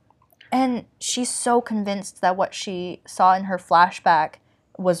 And she's so convinced that what she saw in her flashback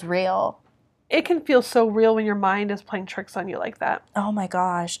was real. It can feel so real when your mind is playing tricks on you like that. Oh my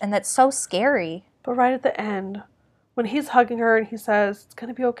gosh. And that's so scary. But right at the end, when he's hugging her and he says, it's going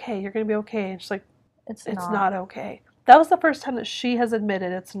to be okay, you're going to be okay. And she's like, it's not okay. That was the first time that she has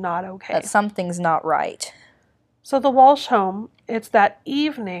admitted it's not okay. That something's not right. So the Walsh home, it's that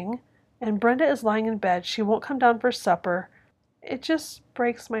evening, and Brenda is lying in bed. She won't come down for supper. It just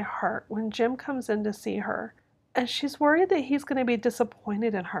breaks my heart when Jim comes in to see her. And she's worried that he's going to be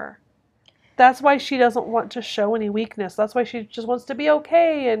disappointed in her. That's why she doesn't want to show any weakness. That's why she just wants to be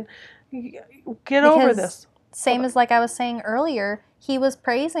okay and get over this. Same as like I was saying earlier, he was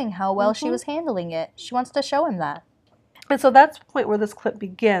praising how well she was handling it. She wants to show him that. And so that's the point where this clip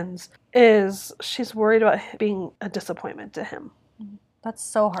begins, is she's worried about being a disappointment to him. That's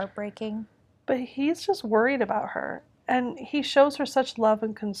so heartbreaking. But he's just worried about her. And he shows her such love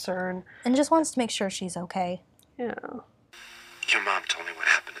and concern. And just wants to make sure she's okay. Yeah. Your mom told me what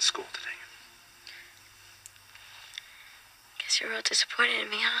happened at school today. Guess you're real disappointed in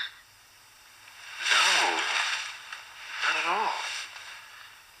me, huh? No. Not at all.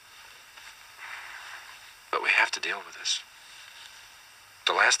 But we have to deal with this.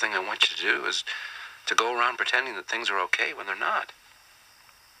 The last thing I want you to do is to go around pretending that things are okay when they're not.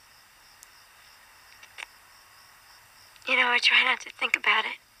 You know, I try not to think about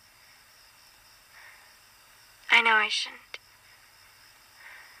it. I know I shouldn't.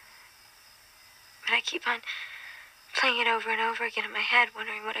 But I keep on playing it over and over again in my head,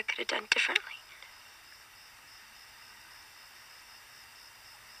 wondering what I could have done differently.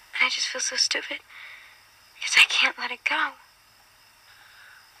 And I just feel so stupid because I can't let it go.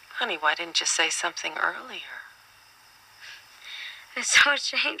 Honey, why didn't you say something earlier? I'm so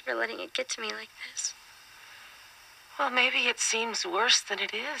ashamed for letting it get to me like this. Well, maybe it seems worse than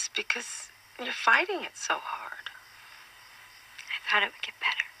it is because you're fighting it so hard. I thought it would get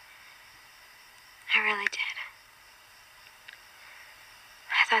better. I really did.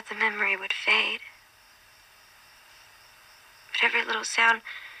 I thought the memory would fade. But every little sound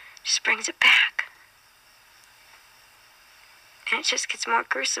just brings it back. And it just gets more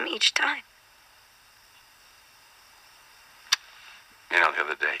gruesome each time. You know, the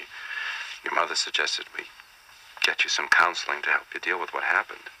other day, your mother suggested we get you some counseling to help you deal with what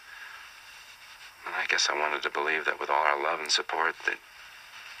happened. And I guess I wanted to believe that with all our love and support that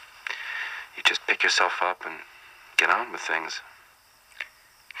you just pick yourself up and get on with things.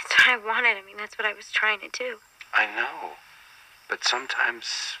 That's what I wanted. I mean, that's what I was trying to do. I know. But sometimes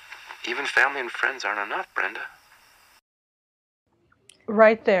even family and friends aren't enough, Brenda.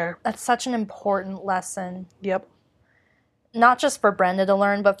 Right there. That's such an important lesson. Yep. Not just for Brenda to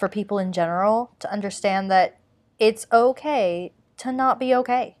learn, but for people in general to understand that it's okay to not be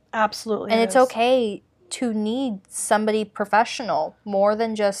okay. Absolutely. And it's okay to need somebody professional more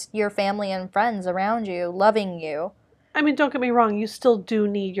than just your family and friends around you, loving you. I mean, don't get me wrong, you still do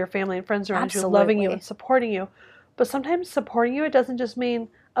need your family and friends around you, loving you and supporting you. But sometimes supporting you, it doesn't just mean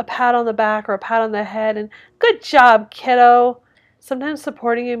a pat on the back or a pat on the head and good job, kiddo. Sometimes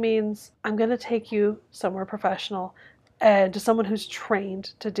supporting you means I'm going to take you somewhere professional and to someone who's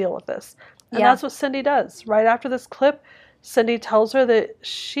trained to deal with this. And that's what Cindy does. Right after this clip, Cindy tells her that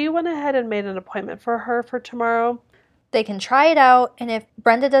she went ahead and made an appointment for her for tomorrow. They can try it out, and if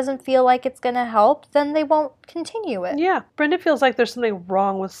Brenda doesn't feel like it's going to help, then they won't continue it. Yeah, Brenda feels like there's something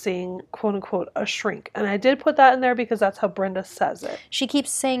wrong with seeing, quote-unquote, a shrink. And I did put that in there because that's how Brenda says it. She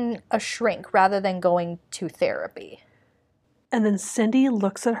keeps saying a shrink rather than going to therapy. And then Cindy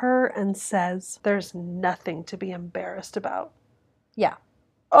looks at her and says, there's nothing to be embarrassed about. Yeah.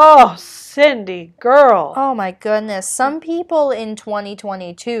 Oh, Cindy, girl. Oh my goodness. Some people in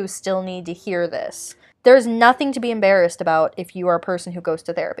 2022 still need to hear this. There's nothing to be embarrassed about if you are a person who goes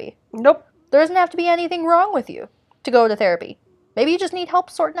to therapy. Nope. There doesn't have to be anything wrong with you to go to therapy. Maybe you just need help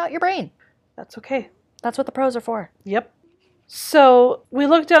sorting out your brain. That's okay. That's what the pros are for. Yep. So we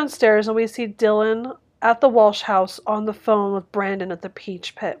look downstairs and we see Dylan at the Walsh house on the phone with Brandon at the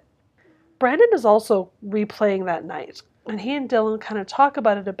Peach Pit. Brandon is also replaying that night, and he and Dylan kind of talk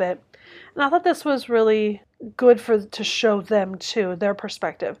about it a bit. And I thought this was really good to show them too, their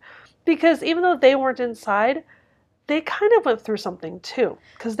perspective. Because even though they weren't inside, they kind of went through something too.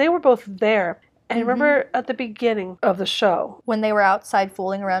 Because they were both there. And remember at the beginning of the show, when they were outside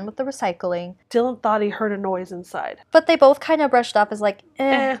fooling around with the recycling, Dylan thought he heard a noise inside. But they both kind of brushed off as like,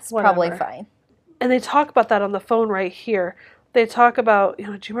 it's whatever. Probably fine. And they talk about that on the phone right here. They talk about, do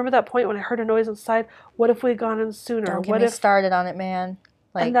you remember that point when I heard a noise inside? What if we had gone in sooner? Don't get me started on it, man.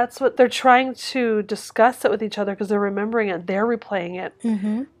 Like, and that's what they're trying to discuss it with each other because they're remembering it. They're replaying it.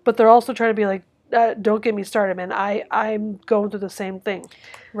 Mm-hmm. But they're also trying to be like, don't get me started, man. I'm going through the same thing.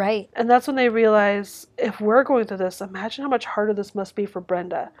 Right. And that's when they realize, if we're going through this, imagine how much harder this must be for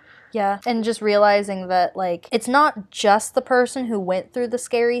Brenda. Yeah. And just realizing that, like, it's not just the person who went through the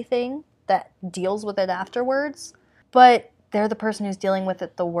scary thing that deals with it afterwards, but they're the person who's dealing with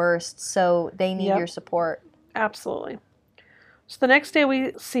it the worst, so they need your support. Absolutely. So the next day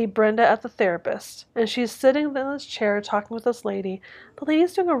we see Brenda at the therapist, and she's sitting in this chair talking with this lady. The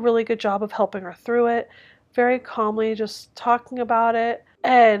lady's doing a really good job of helping her through it, very calmly, just talking about it.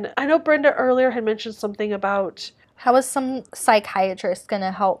 And I know Brenda earlier had mentioned something about, how is some psychiatrist going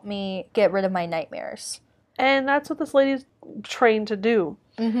to help me get rid of my nightmares? And that's what this lady's trained to do.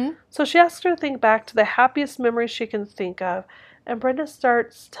 Mm-hmm. So she asks her to think back to the happiest memories she can think of, and Brenda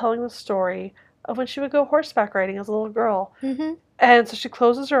starts telling the story of when she would go horseback riding as a little girl. Mm-hmm. And so she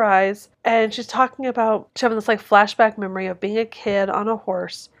closes her eyes, and she's talking about, she's having this like flashback memory of being a kid on a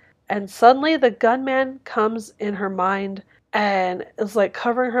horse, and suddenly the gunman comes in her mind and is like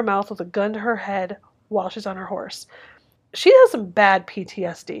covering her mouth with a gun to her head while she's on her horse. She has some bad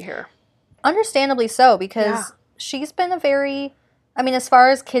PTSD here. Understandably so, because she's been a very, I mean, as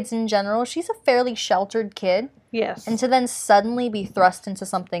far as kids in general, she's a fairly sheltered kid. Yes. And to then suddenly be thrust into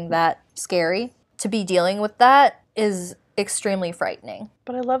something that scary, to be dealing with that is extremely frightening.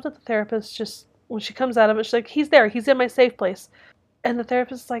 But I love that the therapist just, when she comes out of it, she's like, he's there, he's in my safe place. And the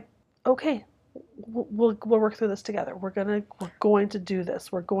therapist is like, okay, we'll work through this together. We're going to do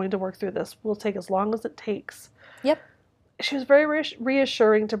this. We're going to work through this. We'll take as long as it takes. Yep. She was very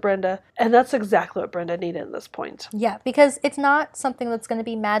reassuring to Brenda, and that's exactly what Brenda needed at this point. Yeah, because it's not something that's going to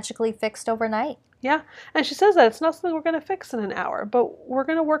be magically fixed overnight. Yeah, and she says that it's not something we're going to fix in an hour, but we're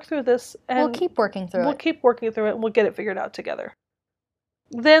going to work through this. And we'll keep working through it. We'll keep working through it, and we'll get it figured out together.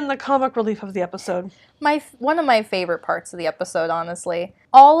 Then the comic relief of the episode. One of my favorite parts of the episode, honestly.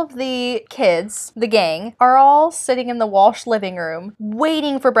 All of the kids, the gang, are all sitting in the Walsh living room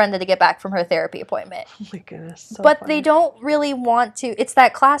waiting for Brenda to get back from her therapy appointment. Oh my goodness. So but funny. They don't really want to. It's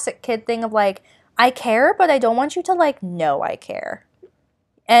that classic kid thing of like, I care, but I don't want you to like know I care.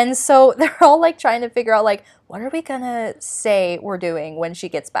 And so they're all like trying to figure out like, what are we gonna say we're doing when she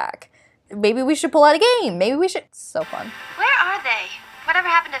gets back? Maybe we should pull out a game. Maybe we should. It's so fun. Where are they? Whatever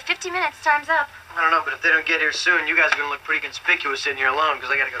happened to 50 minutes? Time's up. I don't know, but if they don't get here soon, you guys are going to look pretty conspicuous sitting here alone because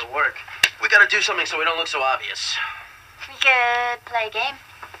I got to go to work. We got to do something so we don't look so obvious. We could play a game.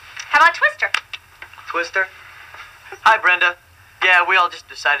 How about Twister? Twister? Hi, Brenda. Yeah, we all just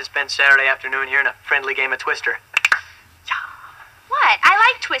decided to spend Saturday afternoon here in a friendly game of Twister. What? I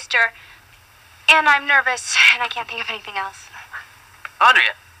like Twister. And I'm nervous, and I can't think of anything else.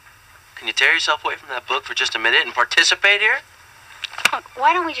 Andrea, can you tear yourself away from that book for just a minute and participate here? Look,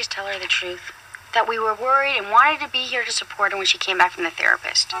 why don't we just tell her the truth? That we were worried and wanted to be here to support her when she came back from the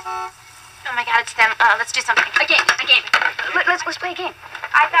therapist. Oh my God, it's them. Let's do something. A game. Let's play a game.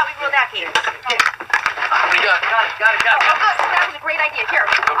 I thought we ruled out games. Yeah. Got it. That was a great idea. Here,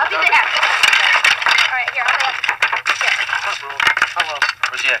 I'll do the X. All right, here, I'll do the X. Here. Hello.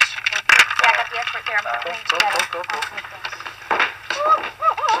 Where's the X? Yeah, I got the X right there. Go.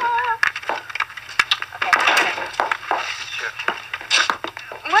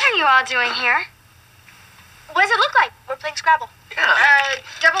 What are you all doing here? What does it look like? We're playing Scrabble. Yeah.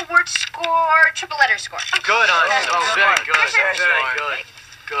 Double word score, triple letter score. Good, Andrea. Oh, very good.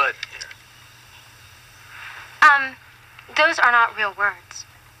 Good. Those are not real words.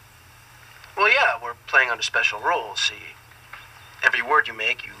 Well, yeah, we're playing under special rules. See, every word you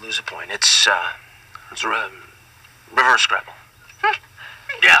make, you lose a point. It's reverse Scrabble.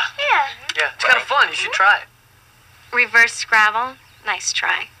 Yeah. It's kind of fun. You should try it. Reverse Scrabble? Nice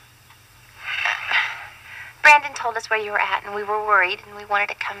try. Brandon told us where you were at, and we were worried, and we wanted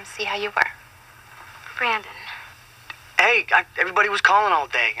to come see how you were. Brandon. Hey, everybody was calling all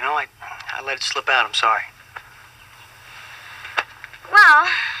day, you know? I let it slip out. I'm sorry. Well,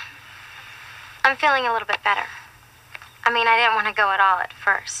 I'm feeling a little bit better. I mean, I didn't want to go at all at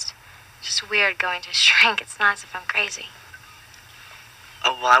first. It's just weird going to a shrink. It's not as if I'm crazy.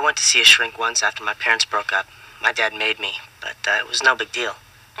 Oh, well, I went to see a shrink once after my parents broke up. My dad made me, but it was no big deal.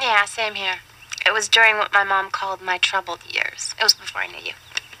 Yeah, same here. It was during what my mom called my troubled years. It was before I knew you.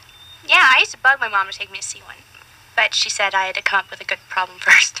 Yeah, I used to bug my mom to take me to see one. But she said I had to come up with a good problem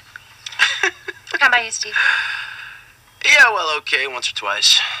first. How about you, Steve? Yeah, well, okay, once or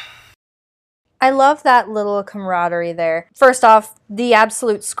twice. I love that little camaraderie there. First off, the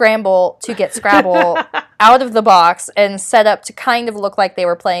absolute scramble to get Scrabble out of the box and set up to kind of look like they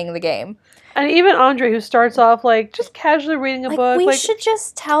were playing the game. And even Andre, who starts off like just casually reading a book. We should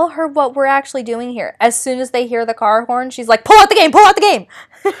just tell her what we're actually doing here. As soon as they hear the car horn, she's like, pull out the game, pull out the game.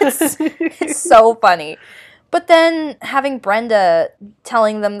 It's so funny. But then having Brenda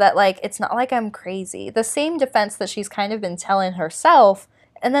telling them that, like, it's not like I'm crazy. The same defense that she's kind of been telling herself.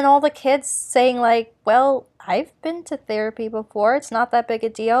 And then all the kids saying, like, well, I've been to therapy before. It's not that big a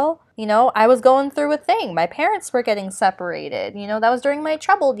deal. You know, I was going through a thing. My parents were getting separated. You know, that was during my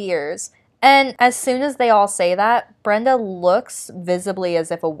troubled years. And as soon as they all say that, Brenda looks visibly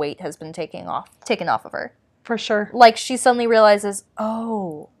as if a weight has been taken off of her. For sure. Like, she suddenly realizes,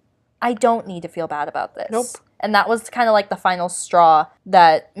 oh, I don't need to feel bad about this. Nope. And that was kind of like the final straw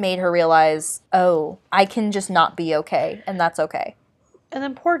that made her realize, oh, I can just not be okay, and that's okay. And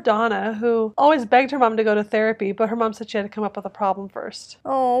then poor Donna, who always begged her mom to go to therapy, but her mom said she had to come up with a problem first.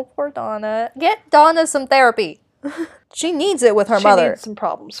 Oh, poor Donna. Get Donna some therapy. She needs it with her mother. She needs some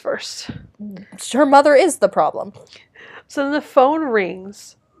problems first. Her mother is the problem. So then the phone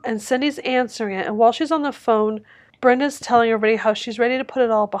rings, and Cindy's answering it. And while she's on the phone, Brenda's telling everybody how she's ready to put it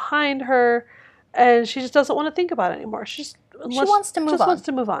all behind her, and she just doesn't want to think about it anymore. She wants to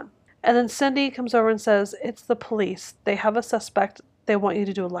move on. And then Cindy comes over and says, it's the police. They have a suspect. They want you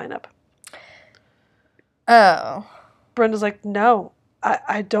to do a lineup. Oh. Brenda's like, no,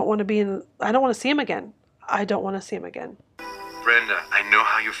 I don't want to see him again. I don't want to see him again. Brenda, I know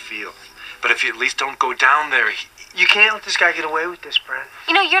how you feel. But if you at least don't go down there... You can't let this guy get away with this, Brent.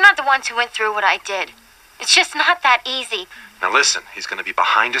 You know, you're not the ones who went through what I did. It's just not that easy. Now listen, he's going to be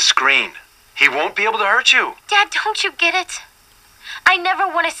behind a screen. He won't be able to hurt you. Dad, don't you get it? I never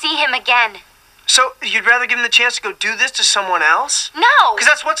want to see him again. So, you'd rather give him the chance to go do this to someone else? No! Because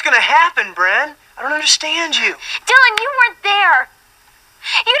that's what's going to happen, Bren. I don't understand you. Dylan, you weren't there.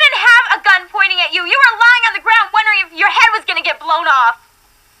 You didn't have a gun pointing at you. You were lying on the ground wondering if your head was going to get blown off.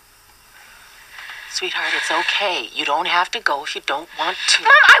 Sweetheart, it's okay. You don't have to go if you don't want to.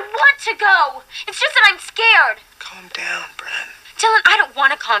 Mom, I want to go. It's just that I'm scared. Calm down, Bren. Dylan, I don't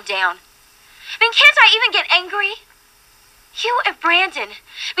want to calm down. I mean, can't I even get angry? You and Brandon.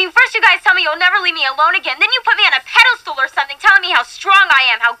 I mean, first you guys tell me you'll never leave me alone again. Then you put me on a pedestal or something, telling me how strong I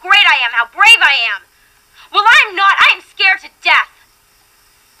am, how great I am, how brave I am. Well, I'm not. I am scared to death.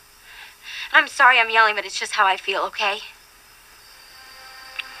 I'm sorry I'm yelling, but it's just how I feel, okay?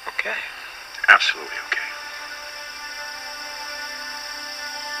 Okay. Absolutely okay.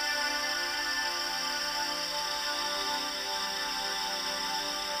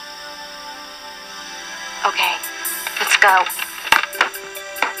 Okay, let's go.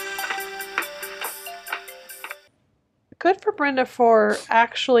 Good for Brenda for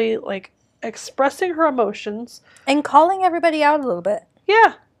actually, like, expressing her emotions. And calling everybody out a little bit.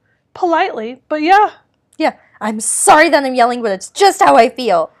 Yeah. Politely, but yeah. Yeah. I'm sorry that I'm yelling, but it's just how I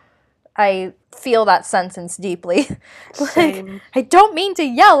feel. I feel that sentence deeply. Same. Like, I don't mean to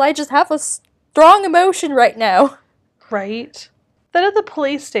yell. I just have a strong emotion right now. Right. Then at the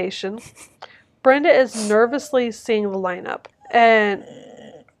police station, Brenda is nervously seeing the lineup. And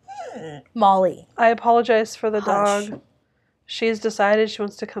Molly. I apologize for the Hush. dog. She's decided she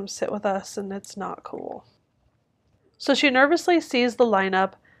wants to come sit with us, and it's not cool. So she nervously sees the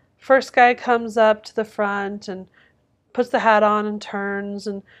lineup. First guy comes up to the front and puts the hat on and turns,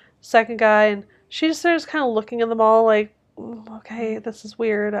 and second guy, and she just starts kind of looking at them all like, okay, this is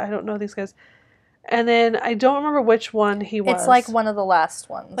weird. I don't know these guys. And then I don't remember which one he was. It's like one of the last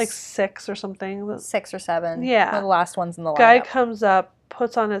ones. Like 6 or something. 6 or 7. Yeah. One of the last ones in the lineup. Guy comes up,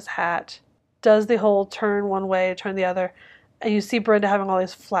 puts on his hat, does the whole turn one way, turn the other, and you see Brenda having all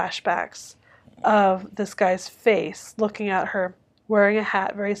these flashbacks of this guy's face looking at her, wearing a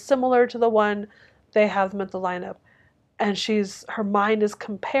hat very similar to the one they have them at the lineup. And her mind is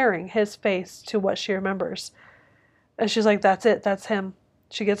comparing his face to what she remembers. And she's like, that's it, that's him.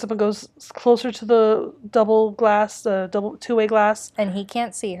 She gets up and goes closer to the two-way glass. And he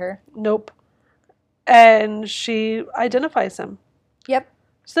can't see her. Nope. And she identifies him. Yep.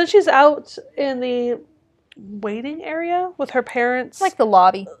 So then she's out in the waiting area with her parents. Like the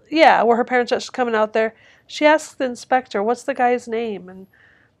lobby. Yeah, where her parents are just coming out there. She asks the inspector, what's the guy's name? And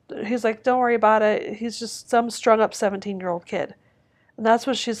he's like, don't worry about it. He's just some strung-up 17-year-old kid. And that's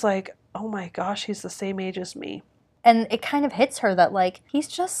when she's like, oh my gosh, he's the same age as me. And it kind of hits her that, like, he's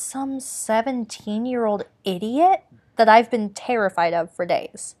just some 17-year-old idiot that I've been terrified of for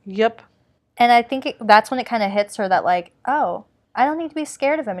days. Yep. And I think that's when it kind of hits her that, like, oh, I don't need to be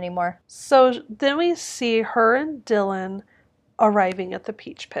scared of him anymore. So then we see her and Dylan arriving at the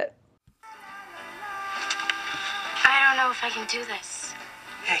Peach Pit. I don't know if I can do this.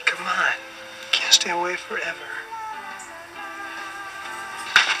 Hey, come on. Get stay away forever.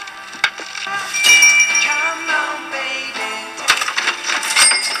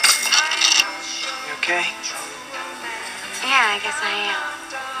 You okay? Yeah, I guess I am.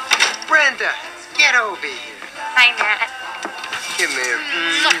 Brenda, get over here. Hi, Matt. Come here.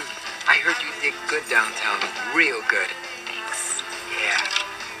 I heard you did good downtown. Real good. Thanks. Yeah.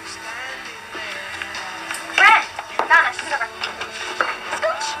 Brent! Donna, scoot over.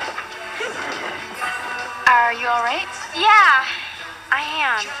 Scooch! Are you alright? Yeah, I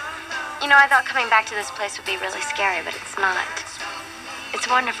am. You know, I thought coming back to this place would be really scary, but it's not. It's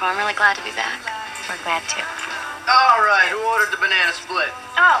wonderful. I'm really glad to be back. We're glad too. All right, who ordered the banana split?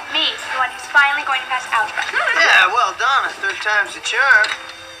 Oh, me. The one who's finally going to pass algebra. Yeah, well, Donna, third time's the charm.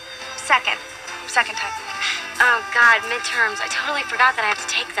 Second time. Oh, God, midterms. I totally forgot that I have to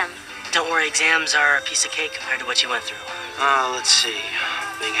take them. Don't worry, exams are a piece of cake compared to what you went through. Let's see.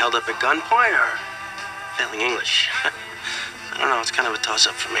 Being held up at gunpoint or failing English? I don't know, it's kind of a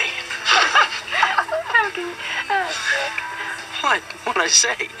toss-up for me. What? What'd I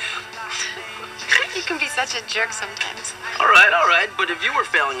say? You can be such a jerk sometimes. All right, but if you were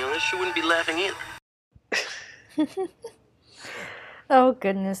failing English, you wouldn't be laughing either. Oh,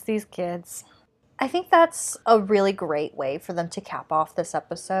 goodness, these kids. I think that's a really great way for them to cap off this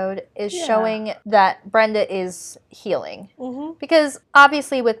episode, is showing that Brenda is healing. Mm-hmm. Because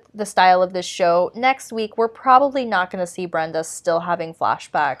obviously with the style of this show, next week we're probably not going to see Brenda still having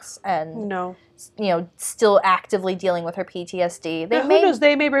flashbacks and still actively dealing with her PTSD. Who knows?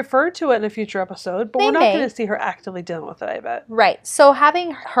 They may refer to it in a future episode, but we're not going to see her actively dealing with it, I bet. Right. So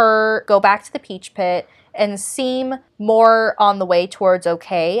having her go back to the Peach Pit and seem more on the way towards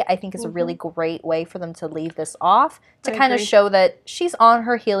okay, I think is a really great way for them to leave this off, to kind of show that she's on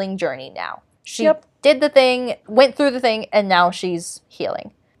her healing journey now. She did the thing, went through the thing, and now she's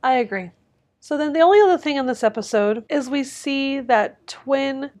healing. I agree. So then the only other thing in this episode is we see that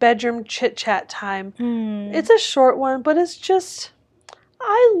twin bedroom chit-chat time. It's a short one, but it's just,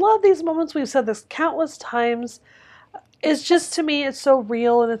 I love these moments. We've said this countless times. It's just, to me, it's so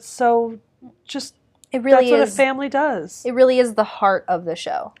real and it's so just... It really That's what a family does. It really is the heart of the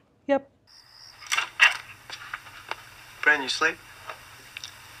show. Yep. Bren, you sleep?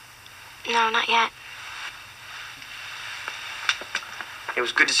 No, not yet. It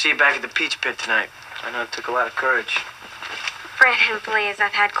was good to see you back at the Peach Pit tonight. I know it took a lot of courage. Brandon, please,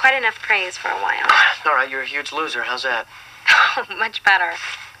 I've had quite enough praise for a while. All right, you're a huge loser. How's that? Oh, much better.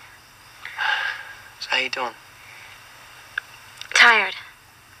 So how you doing? Tired.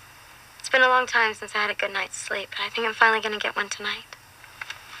 It's been a long time since I had a good night's sleep, but I think I'm finally going to get one tonight.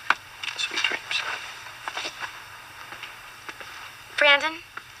 Sweet dreams. Brandon?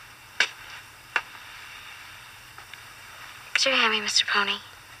 Could you hand me Mr. Pony?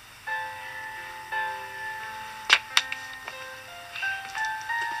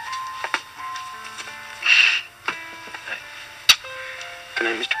 Good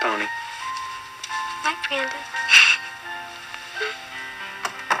night, Mr. Pony. Night, Brandon.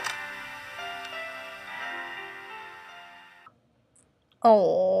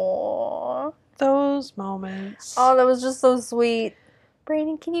 Oh, those moments. Oh, that was just so sweet.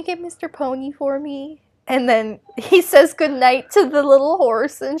 Brandon, can you get Mr. Pony for me? And then he says goodnight to the little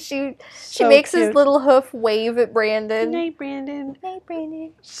horse, and she makes his little hoof wave at Brandon. Good night, Brandon. Good night,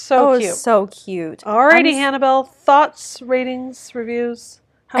 Brandon. So cute. So cute. Alrighty, Hannibal. Thoughts, ratings, reviews?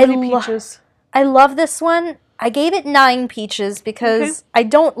 How many peaches? I love this one. I gave it 9 peaches because I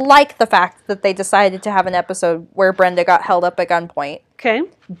don't like the fact that they decided to have an episode where Brenda got held up at gunpoint. Okay.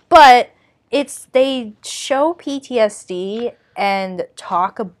 But they show PTSD and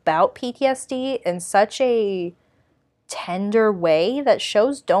talk about PTSD in such a tender way that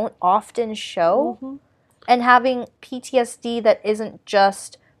shows don't often show. Mm-hmm. And having PTSD that isn't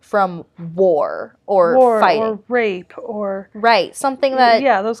just from war or fighting. Or rape or... Right. Something that...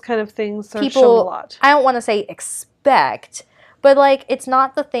 Yeah, those kind of things are shown a lot. I don't want to say expect, but like it's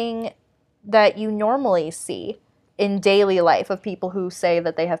not the thing that you normally see in daily life of people who say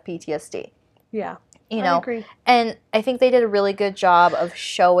that they have PTSD. Yeah. You know? I agree. And I think they did a really good job of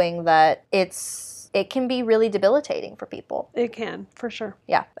showing that it can be really debilitating for people. It can, for sure.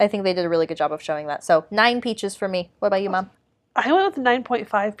 Yeah, I think they did a really good job of showing that. So 9 peaches for me. What about you, Mom? I went with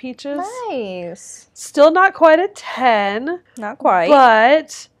 9.5 peaches. Nice. Still not quite a 10. Not quite.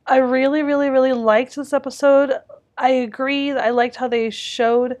 But I really, really, really liked this episode. I agree. I liked how they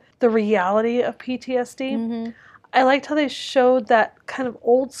showed the reality of PTSD. Mm-hmm. I liked how they showed that kind of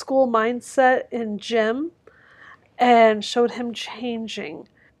old school mindset in Jim and showed him changing.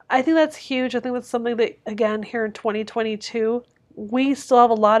 I think that's huge. I think that's something that, again, here in 2022 we still have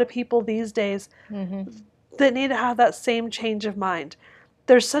a lot of people these days that need to have that same change of mind.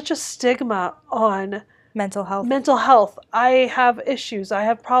 There's such a stigma on mental health. Mental health. I have issues. I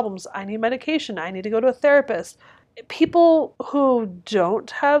have problems. I need medication. I need to go to a therapist. People who don't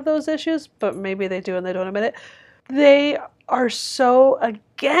have those issues, but maybe they do and they don't admit it, they are so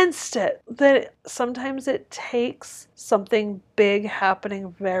against it that sometimes it takes something big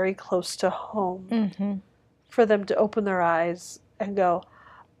happening very close to home for them to open their eyes and go,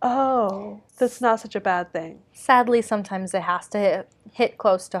 oh, that's not such a bad thing. Sadly, sometimes it has to hit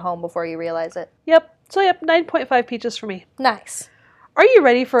close to home before you realize it. Yep. So, 9.5 peaches for me. Nice. Are you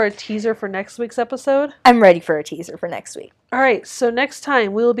ready for a teaser for next week's episode? I'm ready for a teaser for next week. All right. So, next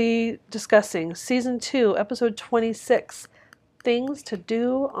time we'll be discussing Season 2, Episode 26, Things to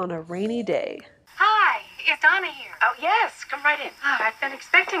Do on a Rainy Day. Hi, is Donna here? Oh, yes. Come right in. Oh, I've been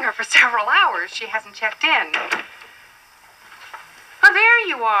expecting her for several hours. She hasn't checked in. Oh, there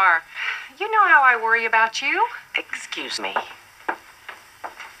you are. You know how I worry about you. Excuse me.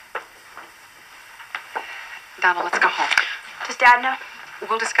 Donna, let's go home. Does Dad know?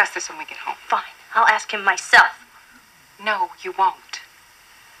 We'll discuss this when we get home. Fine. I'll ask him myself. No, you won't.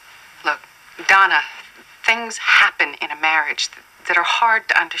 Look, Donna, things happen in a marriage that are hard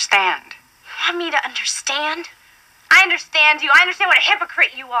to understand. You want me to understand? I understand you. I understand what a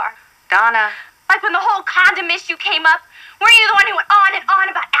hypocrite you are. Donna. Like when the whole condom issue came up, weren't you the one who went on and on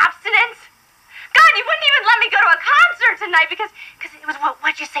about abstinence? God, you wouldn't even let me go to a concert tonight because it was,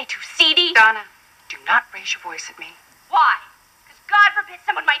 what'd you say, too seedy? Donna, do not raise your voice at me. Why? Because God forbid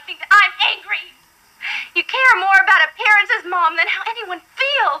someone might think that I'm angry. You care more about appearances, Mom, than how anyone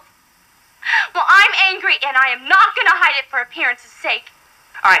feels. Well, I'm angry, and I am not going to hide it for appearance's sake.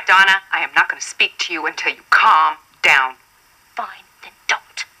 All right, Donna, I am not going to speak to you until you calm down. Fine, then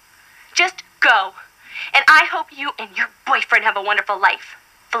don't. Just go. And I hope you and your boyfriend have a wonderful life.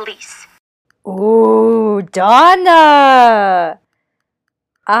 Felice. Ooh, Donna!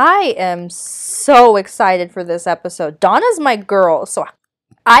 I am so excited for this episode. Donna's my girl, so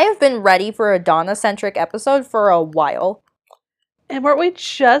I have been ready for a Donna-centric episode for a while. And weren't we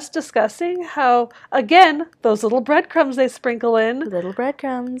just discussing how, again, those little breadcrumbs they sprinkle in. Little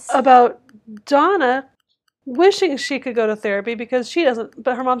breadcrumbs. About Donna wishing she could go to therapy because she doesn't,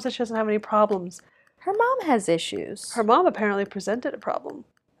 but her mom says she doesn't have any problems. Her mom has issues. Her mom apparently presented a problem.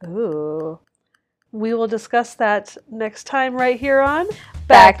 Ooh. We will discuss that next time right here on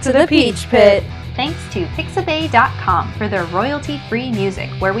Back to the Peach Pit. Thanks to Pixabay.com for their royalty-free music,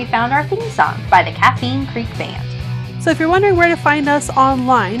 where we found our theme song by the Caffeine Creek Band. So if you're wondering where to find us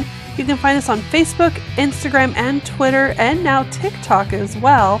online, you can find us on Facebook, Instagram, and Twitter, and now TikTok as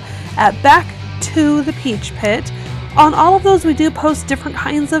well, at Back to the Peach Pit. On all of those, we do post different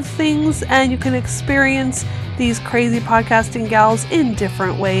kinds of things, and you can experience these crazy podcasting gals in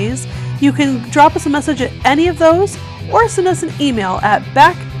different ways. You can drop us a message at any of those, or send us an email at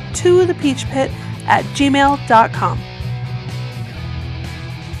backtothepeachpit@gmail.com.